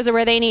players are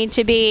where they need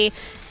to be,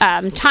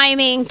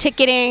 timing,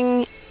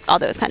 ticketing, all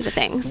those kinds of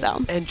things.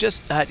 So. And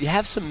just you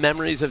have some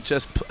memories of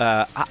just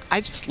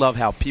I just love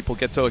how people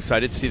get so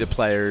excited to see the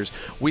players.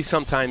 We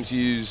sometimes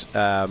use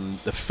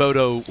the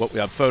photo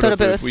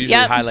booth. We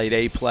usually highlight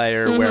a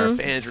player where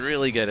fans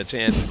really get a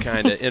chance to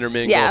kind of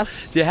intermingle. Yes.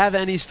 Do you have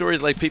any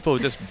stories like people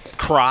who just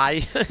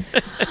cry?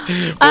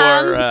 It's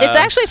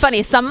actually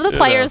funny. Some of the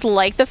players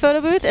like the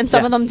photo booth, and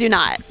some of them do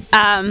not.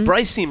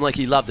 Bryce seemed like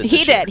he loved it.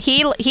 He did.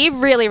 He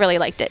really, really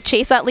liked it.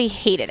 Chase Utley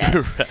hated it.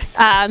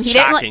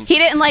 Right. He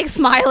didn't like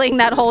smiling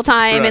that whole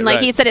time, and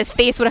he said his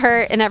face would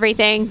hurt and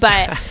everything.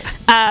 But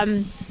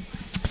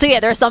so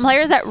yeah, there are some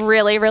players that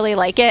really, really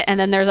like it, and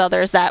then there's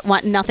others that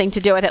want nothing to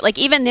do with it. Like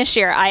even this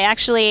year, I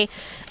actually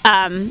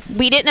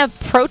we didn't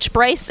approach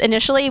Bryce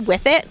initially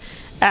with it.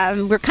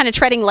 We're kind of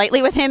treading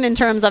lightly with him in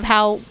terms of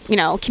how,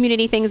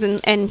 community things,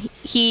 and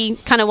he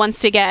kind of wants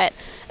to get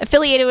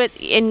affiliated with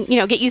and,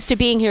 get used to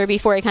being here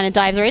before he kind of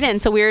dives right in.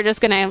 So we were just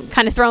going to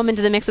kind of throw him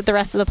into the mix with the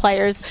rest of the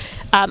players.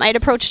 I had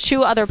approached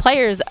 2 other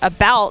players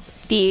about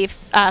the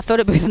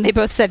photo booth, and they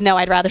both said, no,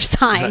 I'd rather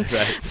sign.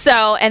 Right.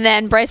 So, and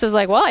then Bryce was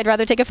like, well, I'd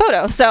rather take a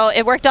photo. So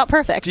it worked out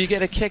perfect. Do you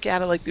get a kick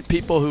out of like the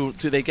people who,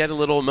 do they get a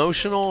little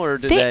emotional, or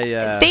do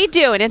they? They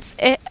do, and it's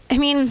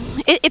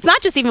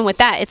not just even with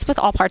that. It's with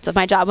all parts of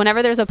my job.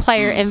 Whenever there's a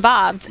player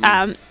involved,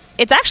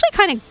 it's actually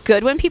kind of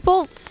good when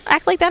people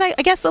act like that,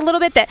 I guess, a little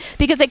bit, that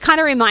because it kind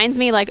of reminds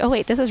me like, oh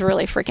wait, this is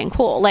really freaking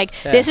cool. Like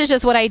this is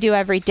just what I do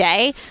every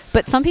day.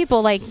 But some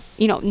people like,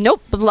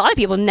 nope, a lot of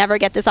people never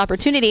get this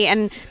opportunity.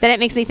 And then it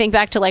makes me think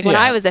back to like when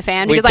I was a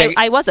fan, because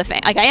I was a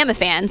fan, like I am a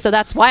fan. So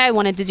that's why I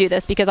wanted to do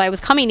this, because I was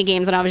coming to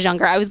games when I was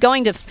younger. I was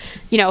going to,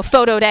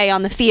 photo day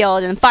on the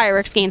field and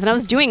fireworks games, and I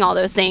was doing all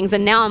those things.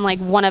 And now I'm like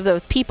one of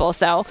those people.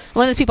 So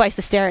one of those people I used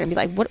to stare at and be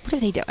like, what are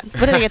they doing?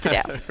 What do they get to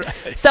do?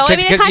 Right. So I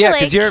mean,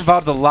 because you're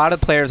involved with a lot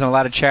of players on a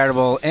lot of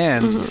charitable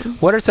ends.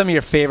 What are some of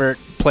your favorite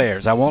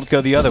players? I won't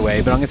go the other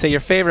way, but I'm going to say your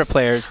favorite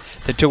players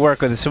to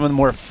work with, some of the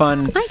more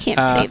fun. I can't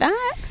say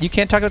that. You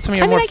can't talk about some of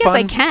your more fun.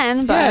 I guess I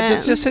can, but yeah,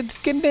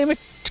 just name a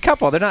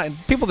couple. They're not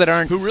people that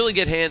aren't who really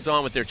get hands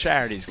on with their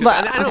charities.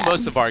 Because I know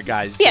most of our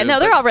guys. Yeah, do, no,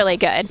 they're all really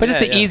good. But it's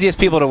the easiest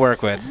people to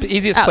work with, the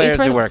easiest players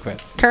to work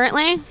with.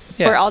 Currently,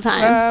 or all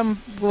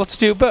time.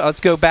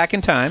 Let's go back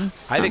in time.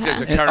 I think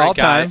there's a current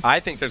guy. I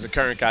think there's a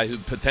current guy who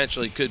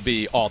potentially could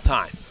be all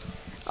time.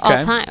 All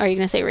time? Or are you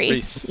going to say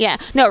Reese? Yeah.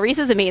 No, Reese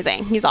is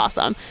amazing. He's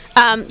awesome.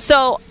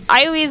 So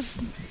I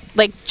always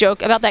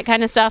joke about that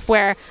kind of stuff,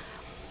 where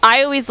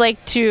I always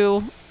like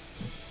to,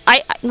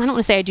 I don't want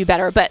to say I do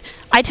better, but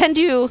I tend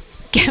to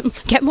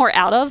get more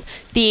out of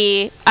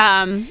the,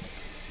 how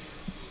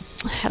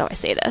do I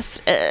say this?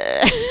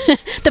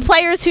 The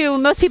players who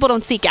most people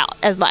don't seek out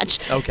as much.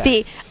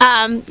 Okay.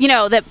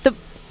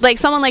 Like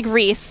someone like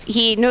Reese,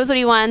 he knows what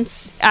he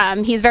wants.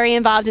 He's very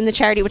involved in the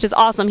charity, which is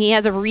awesome. He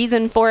has a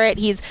reason for it.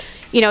 He's,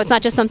 it's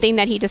not just something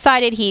that he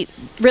decided. He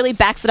really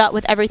backs it up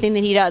with everything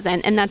that he does,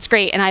 and that's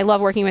great. And I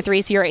love working with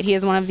Reese. You're right. He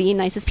is one of the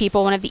nicest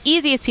people, one of the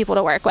easiest people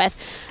to work with.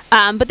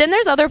 But then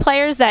there's other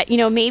players that,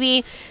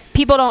 maybe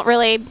people don't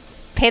really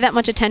pay that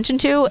much attention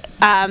to.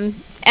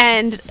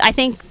 And I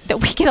think that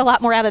we get a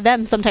lot more out of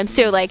them sometimes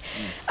too. Like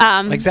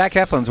Zach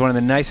Eflin's one of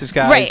the nicest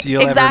guys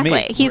you'll ever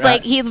meet.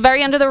 He's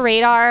very under the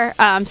radar,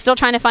 still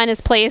trying to find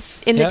his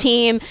place in the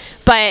team.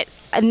 But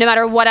no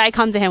matter what I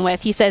come to him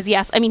with, he says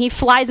yes. I mean, he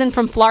flies in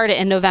from Florida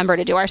in November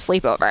to do our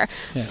sleepover.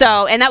 Yeah.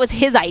 So, and that was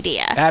his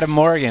idea. Adam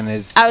Morgan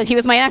is... he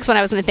was my next one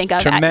I was going to think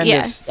of.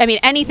 Tremendous. I mean,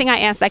 anything I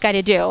ask that guy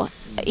to do,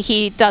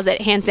 he does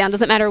it hands down.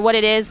 Doesn't matter what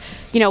it is,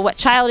 what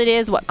child it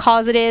is, what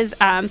cause it is.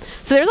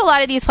 So there's a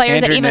lot of these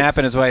players Andrew Knapp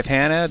and his wife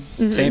Hannah,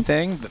 same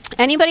thing.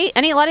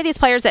 A lot of these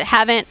players that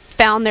haven't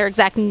found their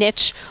exact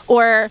niche,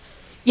 or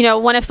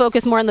want to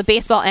focus more on the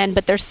baseball end,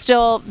 but they're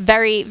still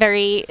very,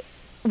 very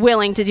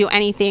willing to do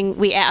anything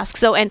we ask.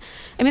 So, and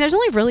I mean, there's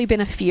only really been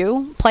a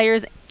few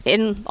players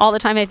in all the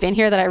time I've been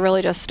here that I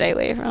really just stay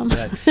away from.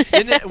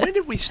 When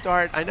did we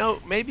start? I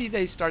know maybe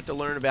they start to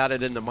learn about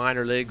it in the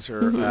minor leagues,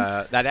 or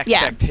that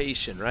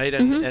expectation, right?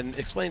 And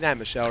explain that,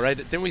 Michelle, right?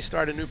 Then we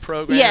start a new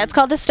program. Yeah, it's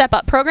called the Step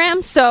Up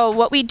program. So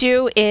what we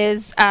do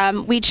is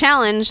we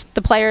challenge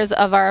the players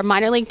of our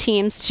minor league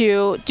teams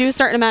to do a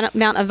certain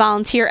amount of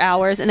volunteer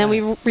hours, and then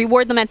we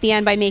reward them at the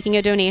end by making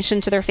a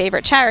donation to their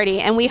favorite charity.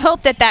 And we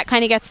hope that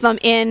kind of gets them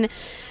in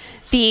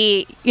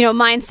the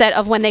mindset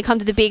of when they come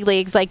to the big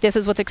leagues, like this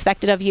is what's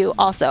expected of you.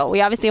 Also,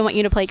 we obviously want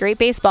you to play great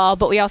baseball,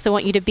 but we also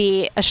want you to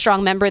be a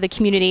strong member of the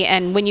community.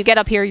 And when you get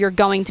up here, you're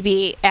going to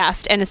be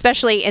asked. And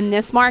especially in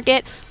this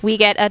market, we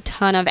get a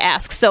ton of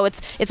asks. So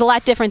it's a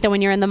lot different than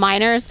when you're in the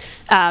minors.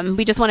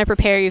 We just want to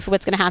prepare you for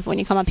what's going to happen when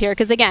you come up here,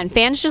 because again,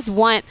 fans just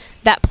want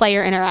that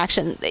player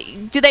interaction.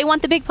 Do they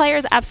want the big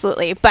players?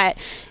 Absolutely, but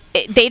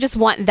they just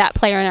want that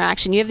player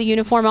interaction. You have the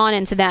uniform on,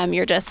 and to them,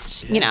 you're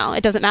just,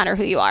 it doesn't matter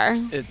who you are.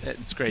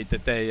 It's great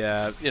that they,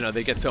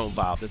 they get so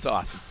involved. It's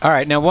awesome. All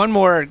right, now one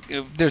more.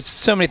 There's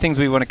so many things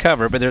we want to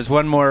cover, but there's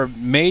one more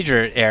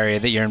major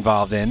area that you're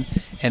involved in,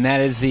 and that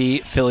is the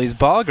Phillies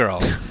Ball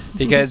Girls,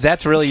 because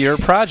that's really your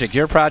project.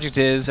 Your project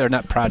is, or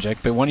not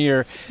project, but one of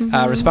your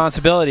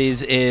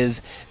responsibilities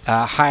is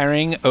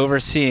hiring,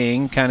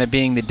 overseeing, kind of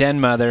being the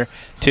den mother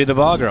to the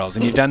Ball Girls,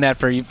 and you've done that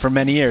for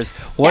many years.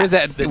 What is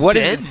that? What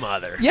is den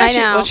mother? Yeah, I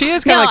know. She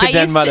is kind of like the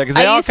den mother, because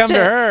they all come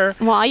to her.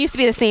 Well, I used to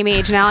be the same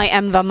age. Now I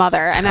am the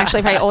mother. I'm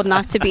actually probably old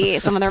enough to be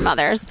some of their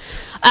mothers.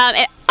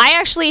 I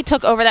actually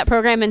took over that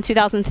program in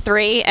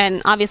 2003,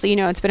 and obviously,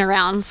 it's been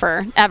around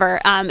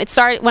forever. It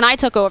started when I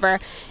took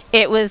over.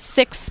 It was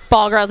 6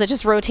 ball girls that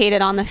just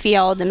rotated on the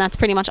field, and that's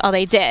pretty much all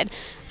they did.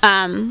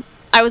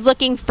 I was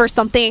looking for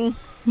something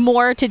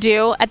more to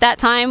do at that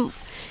time,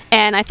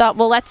 and I thought,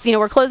 well, let's,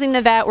 we're closing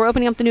the vet, we're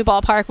opening up the new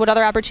ballpark, what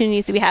other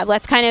opportunities do we have?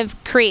 Let's kind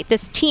of create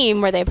this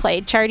team where they play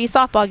charity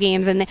softball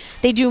games, and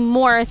they do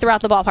more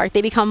throughout the ballpark.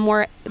 They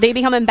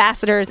become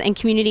ambassadors and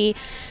community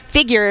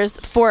figures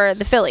for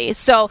the Phillies.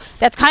 So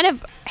that's kind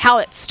of how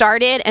it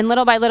started, and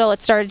little by little it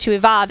started to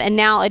evolve, and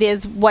now it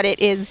is what it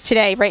is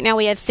today. Right now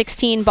we have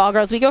 16 ball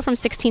girls. We go from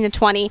 16 to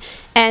 20,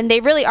 and they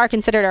really are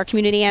considered our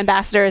community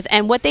ambassadors,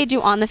 and what they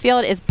do on the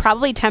field is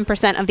probably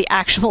 10% of the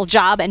actual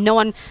job, and no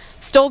one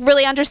still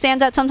really understands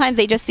that. Sometimes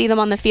they just see them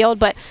on the field,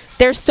 but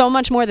there's so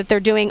much more that they're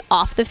doing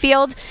off the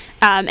field,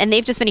 and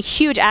they've just been a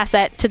huge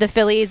asset to the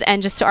Phillies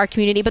and just to our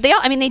community. But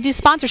they do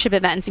sponsorship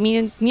events. I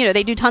mean,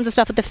 they do tons of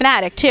stuff with the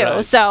Fanatic too.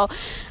 Right. So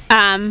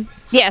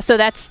Yeah, so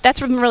that's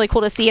been really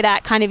cool to see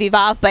that kind of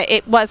evolve. But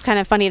it was kind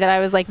of funny that I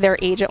was like their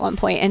age at one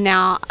point, and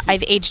now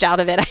I've aged out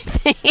of it, I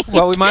think.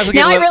 Well, we might as well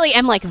give now a I little, really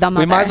am like the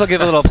mother. we might as well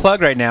give a little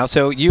plug right now.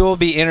 So you will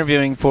be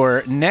interviewing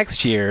for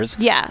next year's.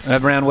 Yes.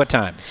 Around what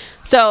time?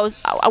 So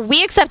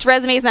we accept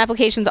resumes and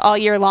applications all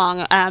year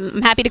long.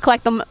 I'm happy to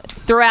collect them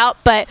throughout,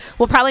 but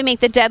we'll probably make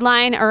the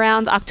deadline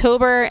around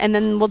October, and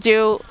then we'll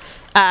do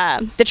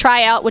the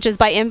tryout, which is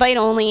by invite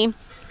only.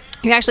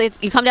 You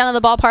come down to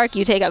the ballpark,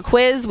 you take a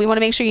quiz. We want to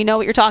make sure you know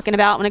what you're talking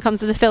about when it comes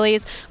to the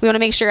Phillies. We want to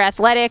make sure you're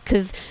athletic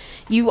because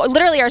you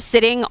literally are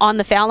sitting on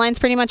the foul lines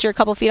pretty much. You're a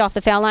couple feet off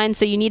the foul line,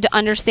 so you need to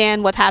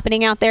understand what's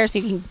happening out there so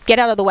you can get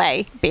out of the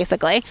way,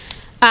 basically.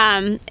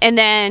 And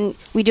then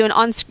we do an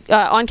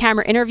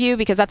on-camera interview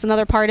because that's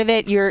another part of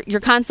it. You're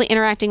constantly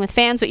interacting with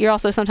fans, but you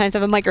also sometimes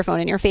have a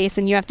microphone in your face,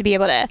 and you have to be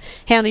able to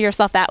handle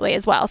yourself that way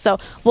as well. So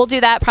we'll do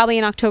that probably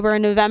in October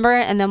and November,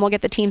 and then we'll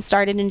get the team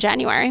started in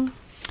January.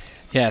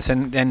 Yes,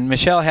 and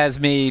Michelle has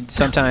me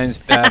sometimes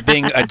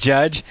being a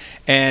judge,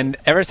 and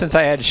ever since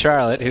I had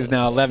Charlotte, who's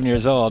now 11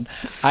 years old,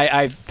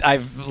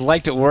 I've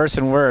liked it worse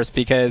and worse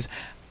because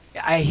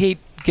I hate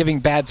giving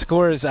bad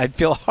scores. I'd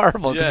feel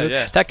horrible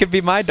because that could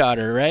be my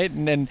daughter, right?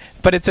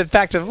 But it's a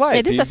fact of life.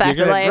 It is a fact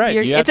of life. Right,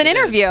 it's an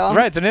interview.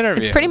 Right, it's an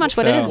interview. It's pretty much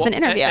what it is. It's an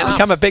interview. I've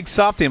become a big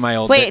softie in my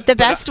old Wait, the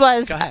best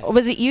was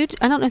it you?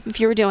 I don't know if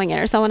you were doing it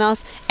or someone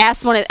else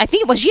asked one of, I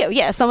think it was you.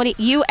 Yeah,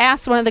 you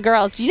asked one of the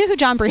girls, do you know who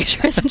John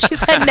Brazier is? And she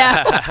said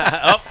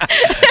no.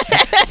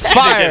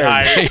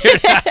 Fired.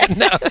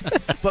 No.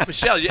 But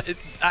Michelle,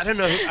 I don't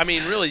know. I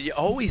mean, really, you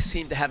always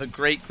seem to have a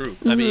great group.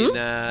 Mm-hmm. I mean,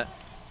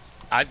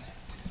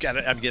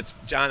 I guess,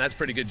 John, that's a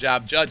pretty good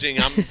job judging.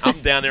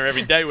 I'm down there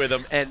every day with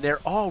them, and they're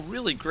all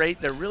really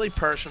great. They're really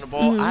personable.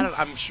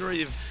 Mm-hmm. I'm sure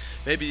you've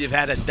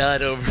had a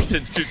dud over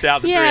since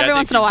 2003. Yeah, every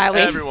once in a while.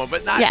 Everyone,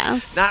 but not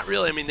Yes. not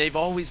really. I mean, they've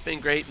always been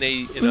great, and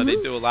they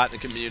they do a lot in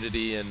the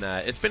community, and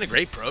it's been a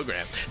great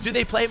program. Do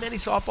they play many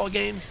softball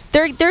games?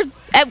 They're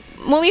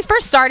when we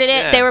first started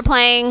it, they were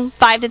playing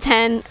 5 to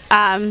 10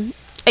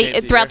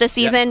 throughout the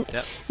season.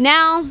 Yep.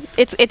 Now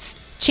it's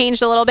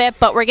changed a little bit,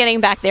 but we're getting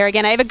back there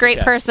again. I have a great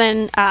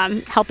person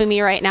helping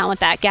me right now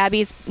with that.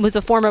 Gabby was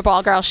a former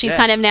ball girl. She's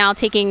kind of now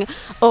taking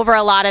over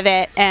a lot of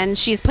it, and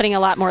she's putting a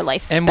lot more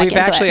life And back we've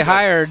into actually it.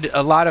 hired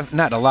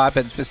not a lot,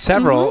 but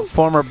several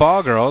former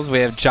ball girls. We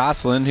have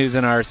Jocelyn, who's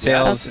in our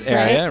sales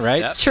area,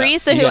 right? Yep.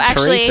 Teresa, You who got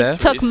actually Teresa.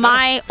 took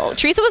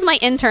Teresa was my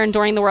intern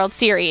during the World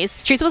Series.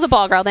 Teresa was a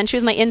ball girl, then she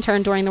was my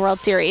intern during the World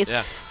Series.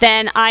 Yeah.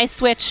 Then I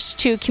switched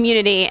to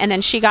community, and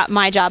then she got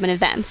my job in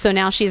events. So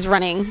now she's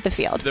running the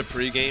field. The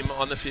pregame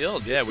on the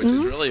field, which is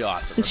really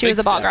awesome. And she was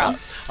a ball girl.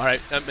 All right,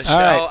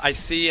 Michelle, I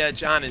see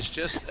John is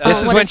just...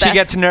 This is what when is she this?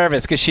 gets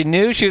nervous because she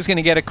knew she was going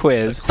to get a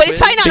quiz. But it's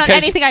probably not on Because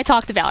anything I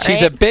talked about,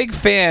 She's right? a big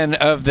fan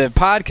of the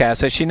podcast,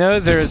 so she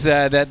knows there's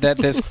that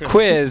this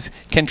quiz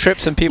can trip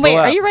some people Wait,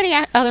 up. are you writing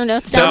other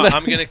notes No, down?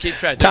 I'm going to keep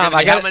track. Tom,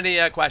 How many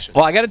questions?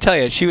 Well, I got to tell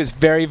you, she was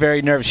very,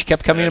 very nervous. She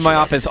kept coming to my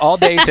office all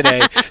day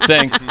today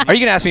saying, are you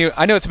going to ask me?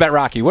 I know it's about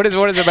Rocky. What is it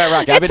about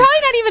Rocky? It's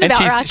probably not even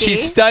about Rocky. She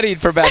studied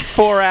for about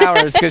 4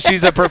 hours because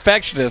she's a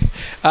perfectionist.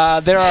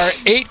 There are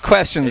 8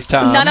 questions,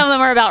 Tom. None of them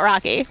are about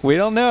Rocky. We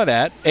don't know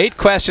that. 8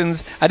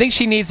 questions. I think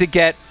she needs to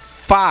get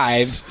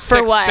 5.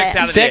 For what? 6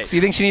 out of the 6? 8.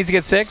 You think she needs to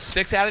get 6?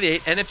 6 out of the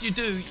 8. And if you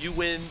do, you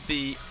win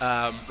the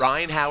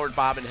Ryan Howard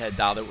bob and head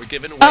doll that we're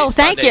giving away. Oh,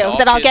 thank Sunday. you. All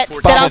That I'll kids get.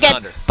 14 That I'll and get.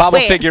 under. Bobble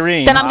wait,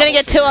 figurine. Then I'm gonna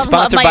get 2 of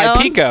Sponsored my by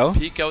own. Pico.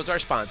 Pico's our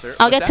sponsor.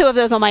 I'll What's get that? 2 of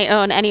those on my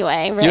own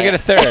anyway. Right? You get a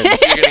 3rd.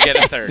 You're going to get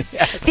a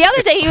 3rd. The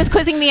other day he was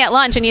quizzing me at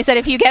lunch, and he said,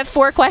 if you get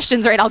 4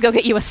 questions right, I'll go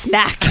get you a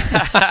snack.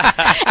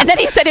 And then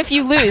he said, if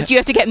you lose, you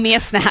have to get me a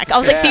snack. I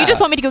was like, so you just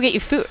want me to go get you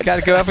food? Got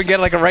to go up and get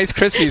like a Rice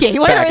Krispies Yeah,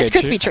 you want a Rice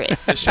package. Krispie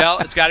treat. Michelle,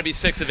 it's got to be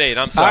 6 of 8.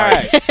 I'm All sorry.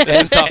 right.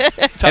 This is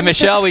tough. And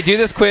Michelle, we do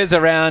this quiz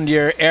around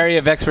your area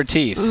of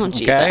expertise. Oh,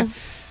 okay.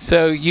 Jesus.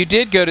 So you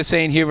did go to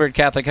St. Hubert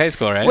Catholic High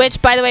School, right?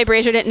 Which, by the way,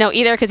 Brazier didn't know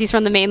either because he's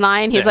from the main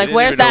line. He's Yeah, like, he didn't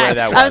where's even know that? where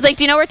that I was was. like,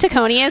 do you know where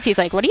Tacony is? He's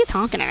like, what are you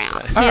talking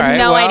about? He All has right,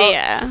 no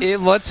well, idea.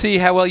 Let's see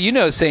how well you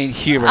know St.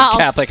 Hubert Oh,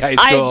 Catholic High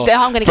School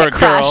I'm gonna for get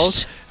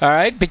girls. crushed. All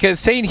right, because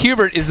St.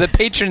 Hubert is the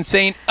patron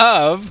saint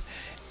of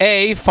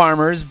A,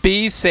 farmers,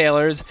 B,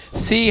 sailors,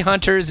 C,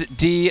 hunters,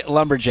 D,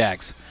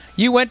 lumberjacks.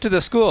 You went to the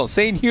school,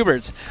 St.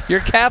 Hubert's. You're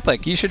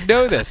Catholic. You should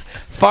know this.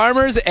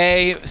 Farmers,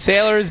 A,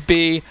 sailors,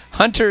 B,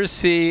 hunters,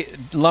 C,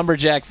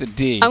 lumberjacks,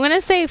 D. I'm going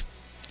to say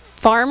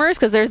farmers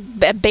because there's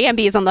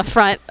Bambi's on the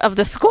front of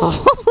the school.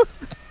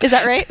 Is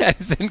that right? That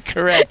is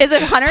incorrect. Is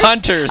it hunters?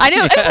 Hunters. I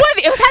know. Yes.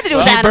 It had to do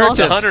with animals.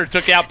 The hunter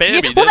took out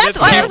Bambi. Yeah, well, didn't that's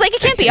it? why I was like,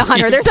 it can't be a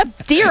hunter. There's a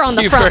deer on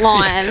the front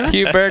lawn.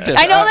 Hubertus.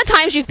 I know the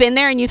times you've been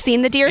there and you've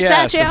seen the deer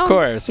Yes, statue. of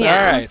course. Yeah.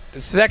 All right.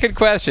 Second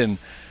question.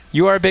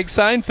 You are a big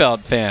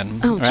Seinfeld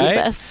fan. Oh,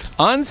 right? Jesus.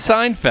 On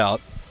Seinfeld,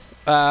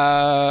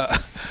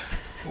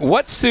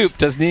 what soup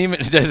does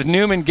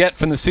Newman get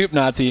from the soup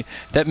Nazi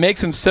that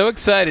makes him so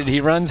excited he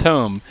runs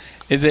home?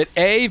 Is it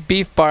A,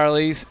 beef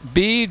barley's,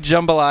 B,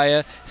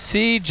 jambalaya,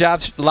 C,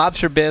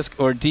 lobster bisque,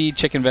 or D,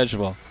 chicken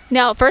vegetable?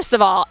 No, first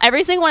of all,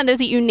 every single one of those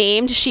that you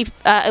named,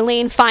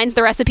 Elaine finds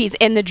the recipes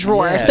in the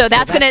drawer. Yeah, so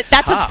that's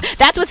tough.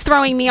 that's what's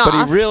throwing me off.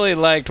 But he really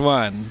liked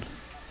one.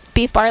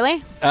 Beef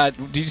barley?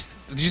 Did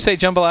you say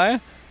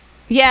jambalaya?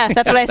 Yeah,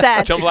 that's what I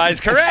said. Jambalaya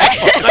is correct.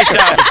 Nice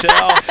job,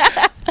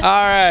 Michelle.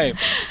 All right.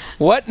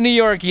 What New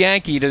York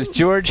Yankee does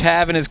George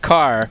have in his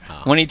car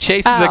when he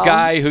chases a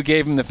guy who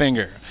gave him the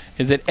finger?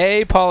 Is it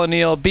A, Paul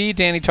O'Neill, B,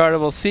 Danny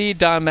Tartagle, C,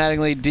 Don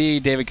Mattingly, D,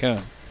 David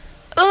Cohn?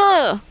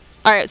 Ugh.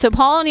 All right, so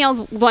Paul O'Neill's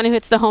the one who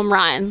hits the home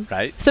run.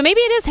 Right. So maybe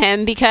it is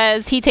him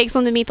because he takes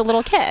him to meet the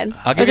little kid.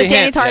 I'll Or give is you it a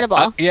Danny hint.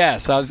 Tartagle?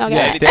 Yes, Okay.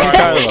 yes, Danny Danny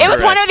Tartagle. Tartagle. It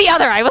was one or the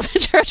other. I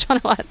wasn't sure which one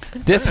it was.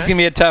 This is going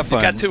to be a tough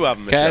one. got two of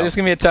 'em, Okay, Michelle. this is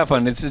going to be a tough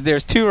one.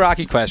 There's two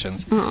Rocky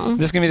questions. This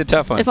is going to be the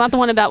tough one. It's not the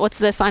one about what's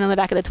the sign on the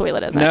back of the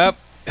toilet, is it? Nope.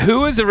 Who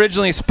was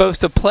originally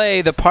supposed to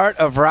play the part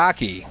of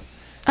Rocky?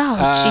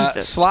 Oh,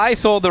 Jesus. Sly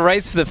sold the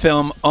rights to the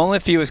film only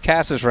if he was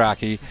cast as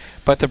Rocky,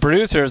 but the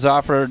producers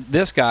offered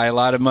this guy a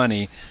lot of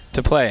money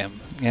to play him.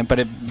 But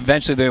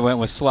eventually they went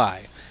with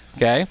Sly.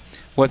 Okay?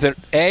 Was it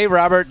A,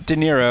 Robert De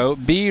Niro,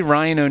 B,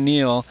 Ryan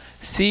O'Neal,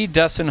 C,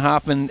 Dustin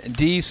Hoffman,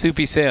 D,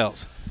 Soupy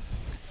Sales?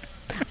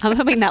 I'm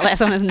hoping that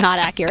last one is not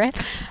accurate.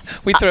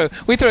 We throw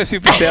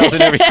Soupy Sales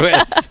in every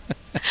quiz.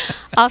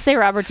 I'll say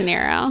Robert De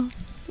Niro.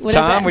 What is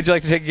Tom, it? would you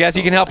like to take a guess?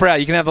 You can help her out.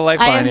 You can have the I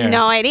lifeline have here.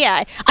 no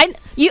idea.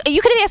 You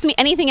could have asked me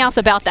anything else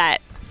about that.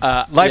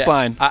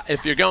 Lifeline. Yeah,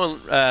 if you're going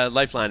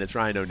Lifeline, it's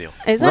Ryan O'Neal.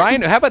 Is it?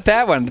 Ryan, how about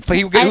that one?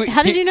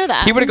 How did you know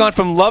that? He would have gone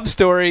from Love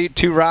Story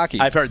to Rocky.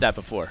 I've heard that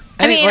before.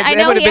 I mean, I it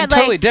know would he have had, been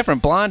totally like-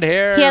 different. Blonde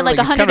hair. He had like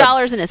he's kind of-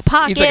 $100 in his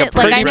pocket. he's like a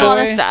pretty I know all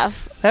this boy.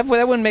 stuff. That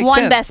wouldn't make One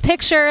sense. Best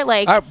Picture.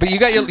 Like, All right, but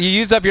you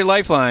used up your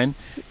lifeline.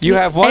 You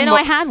have I one. didn't know more,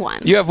 I had one.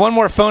 You have one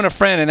more phone a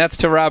friend, and that's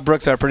to Rob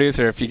Brooks, our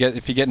producer. If you get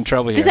in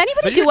trouble here. Does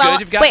anybody But do you're well? good.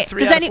 You've gotten Wait,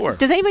 3 out of 4.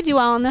 does anybody do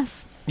well on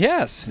this?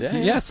 Yes. Yeah,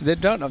 yeah. Yes. They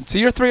don't. So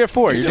you're 3 or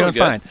 4. You're doing doing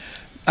fine.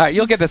 All right,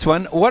 you'll get this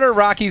one. What are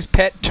Rocky's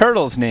pet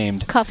turtles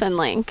named? Cuff and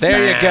Link.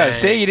 There you go. Nice.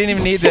 See, you didn't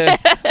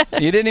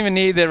even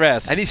need the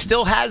rest. And he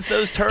still has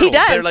those turtles. He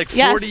does. They're like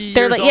 40 yes.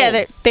 years like, old.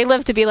 Yeah, they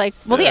live to be like.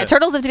 Well, yeah. Yeah.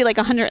 Turtles live to be like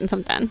 100 and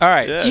something. All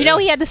right. Yeah. Did you know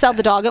he had to sell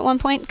the dog at one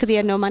point because he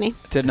had no money?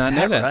 Did not Is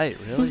know that that. right?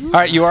 Really? All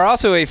right, you are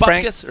also a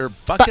Frank. Butkus or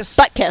Buckus?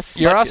 Butt kiss.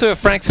 You're also a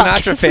Frank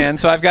Sinatra Butkus. fan,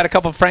 so I've got a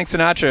couple Frank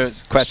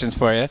Sinatra questions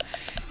for you.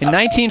 In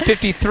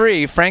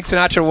 1953, Frank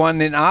Sinatra won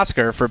an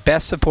Oscar for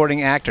Best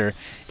Supporting Actor.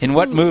 In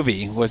what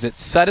movie? Was it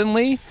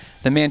Suddenly,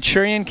 The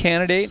Manchurian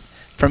Candidate,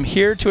 From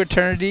Here to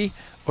Eternity,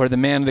 or The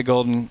Man with the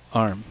Golden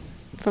Arm?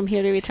 From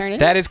Here to Eternity.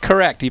 That is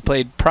correct. He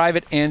played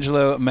Private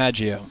Angelo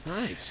Maggio.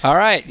 Nice. All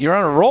right, you're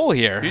on a roll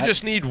here. You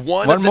just need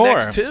one One of the more.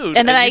 next 2.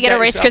 and then I you get a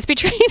got Rice yourself- Krispie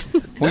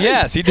treat. Well,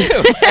 yes, you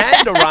do.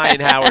 And a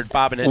Ryan Howard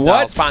Bobbin and What-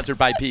 Doll, sponsored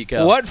by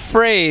Pico. What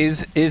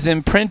phrase is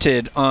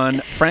imprinted on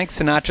Frank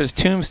Sinatra's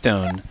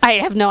tombstone? I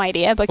have no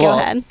idea, but go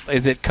ahead.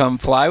 Is it "Come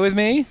Fly with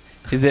Me"?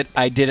 Is it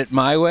 "I Did It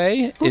My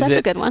Way"? Ooh, is that's it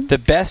a good one. "The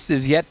Best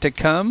Is Yet to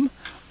Come"?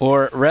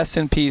 Or "Rest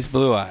in Peace,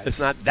 Blue Eyes"? It's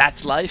not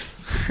That's Life.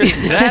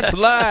 That's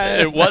life.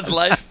 It was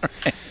life.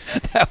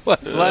 That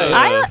was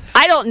life.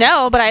 I don't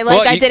know, but I like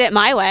Well, I you- did it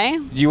my way.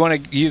 Do you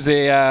want to use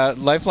a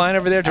lifeline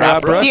over there to Rob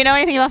Rob Brooks? Do you know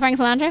anything about Frank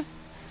Sinatra?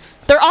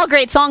 They're all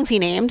great songs he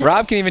named,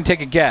 Rob can even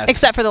take a guess.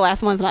 except for the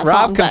last one's not a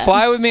Rob, song. "Come but-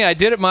 Fly with Me", "I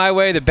Did It My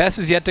Way", "The Best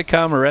Is Yet to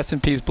Come", or "Rest in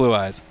Peace, Blue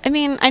Eyes"? I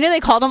mean, I know they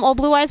called him Old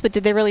Blue Eyes, but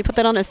did they really put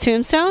that on his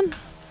tombstone?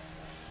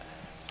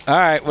 All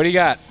right, what do you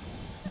got?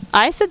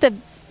 I said the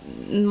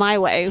my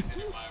way.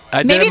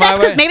 I Did Maybe It My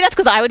Way? maybe that's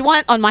because I would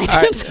want on my All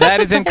right, tombstone. that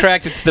is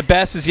incorrect. It's "The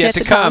Best Is Yet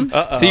to Come".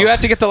 Uh-oh. So you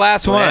have to get the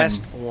last one.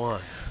 Last one.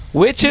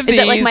 Which of Is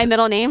these? it like my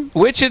middle name?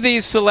 Which of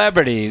these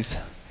celebrities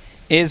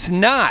is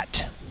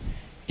not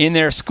in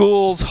their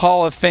school's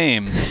Hall of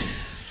Fame?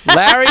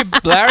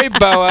 Larry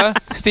Boa,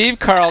 Steve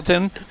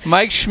Carlton,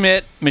 Mike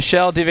Schmidt,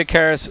 Michelle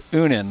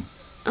DeVicaris-Unen.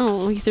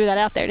 Oh, you threw that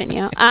out there, didn't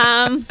you?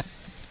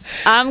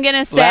 I'm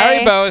gonna say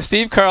Larry Boa,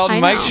 Steve Carlton, I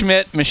Mike know.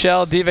 Schmidt,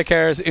 Michelle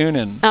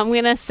DeVicaris-Unen. I'm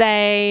gonna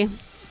say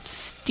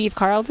Steve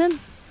Carlton.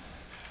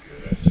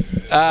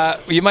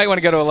 You might want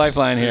to go to a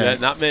lifeline here. Yeah,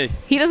 not me.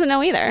 He doesn't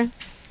know either.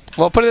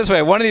 Well, put it this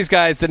way. One of these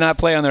guys did not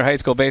play on their high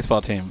school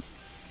baseball team.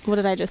 What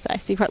did I just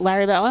say?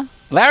 Larry Boa.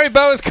 Larry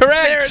Boa is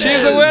correct. There it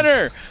She's is. a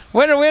winner.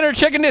 Winner,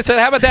 chicken dinner. So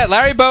how about that?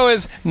 Larry Boa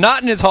is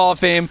not in his Hall of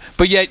Fame,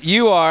 but yet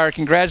you are.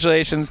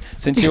 Congratulations,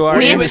 since you are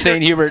in the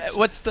St. Hubert's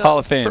What's the Hall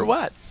of Fame. For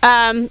what?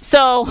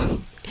 So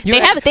You they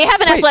have an Wait,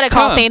 athletic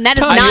Hall of Tom, Fame. That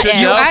is Tom, not you, it.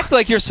 You act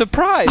like you're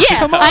surprised. Yeah,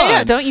 Come on. I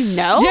know. Don't you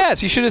know?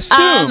 Yes, you should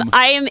assume.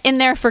 I am in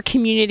there for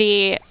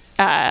community.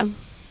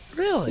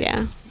 Really?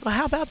 Yeah. Well,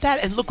 how about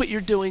that? And look what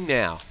you're doing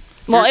now.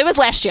 Well, it was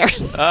last year,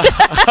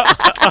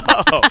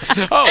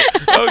 Oh,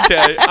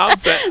 okay. I'm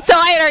saying. so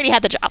I had already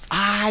had the job.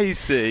 I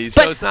see.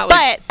 So But, it's not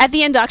like. but at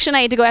the induction,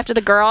 I had to go after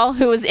the girl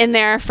who was in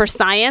there for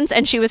science,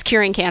 and she was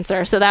curing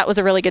cancer. So that was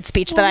a really good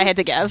speech that I had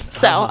to give.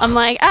 So I'm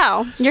like,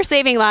 oh, you're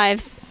saving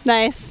lives.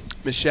 Nice.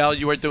 Michelle,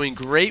 you are doing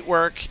great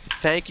work.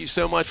 thank you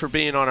so much for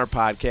being on our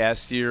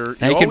podcast.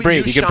 Now you can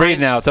breathe. You can breathe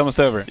now. It's almost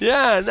over.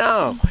 Yeah,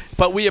 no.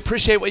 But we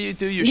appreciate what you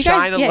do. You guys-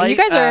 shine a yeah, light you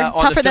guys are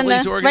on tougher the than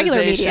Phillies the regular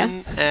media.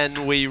 organization,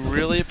 and we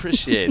really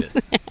appreciate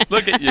it.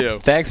 Look at you.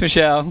 Thanks,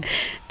 Michelle.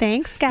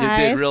 Thanks, guys.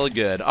 You did really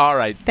good. All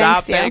right.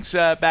 Bob, Thanks,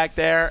 thanks back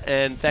there,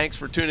 and thanks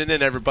for tuning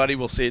in, everybody.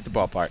 We'll see you at the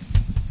ballpark.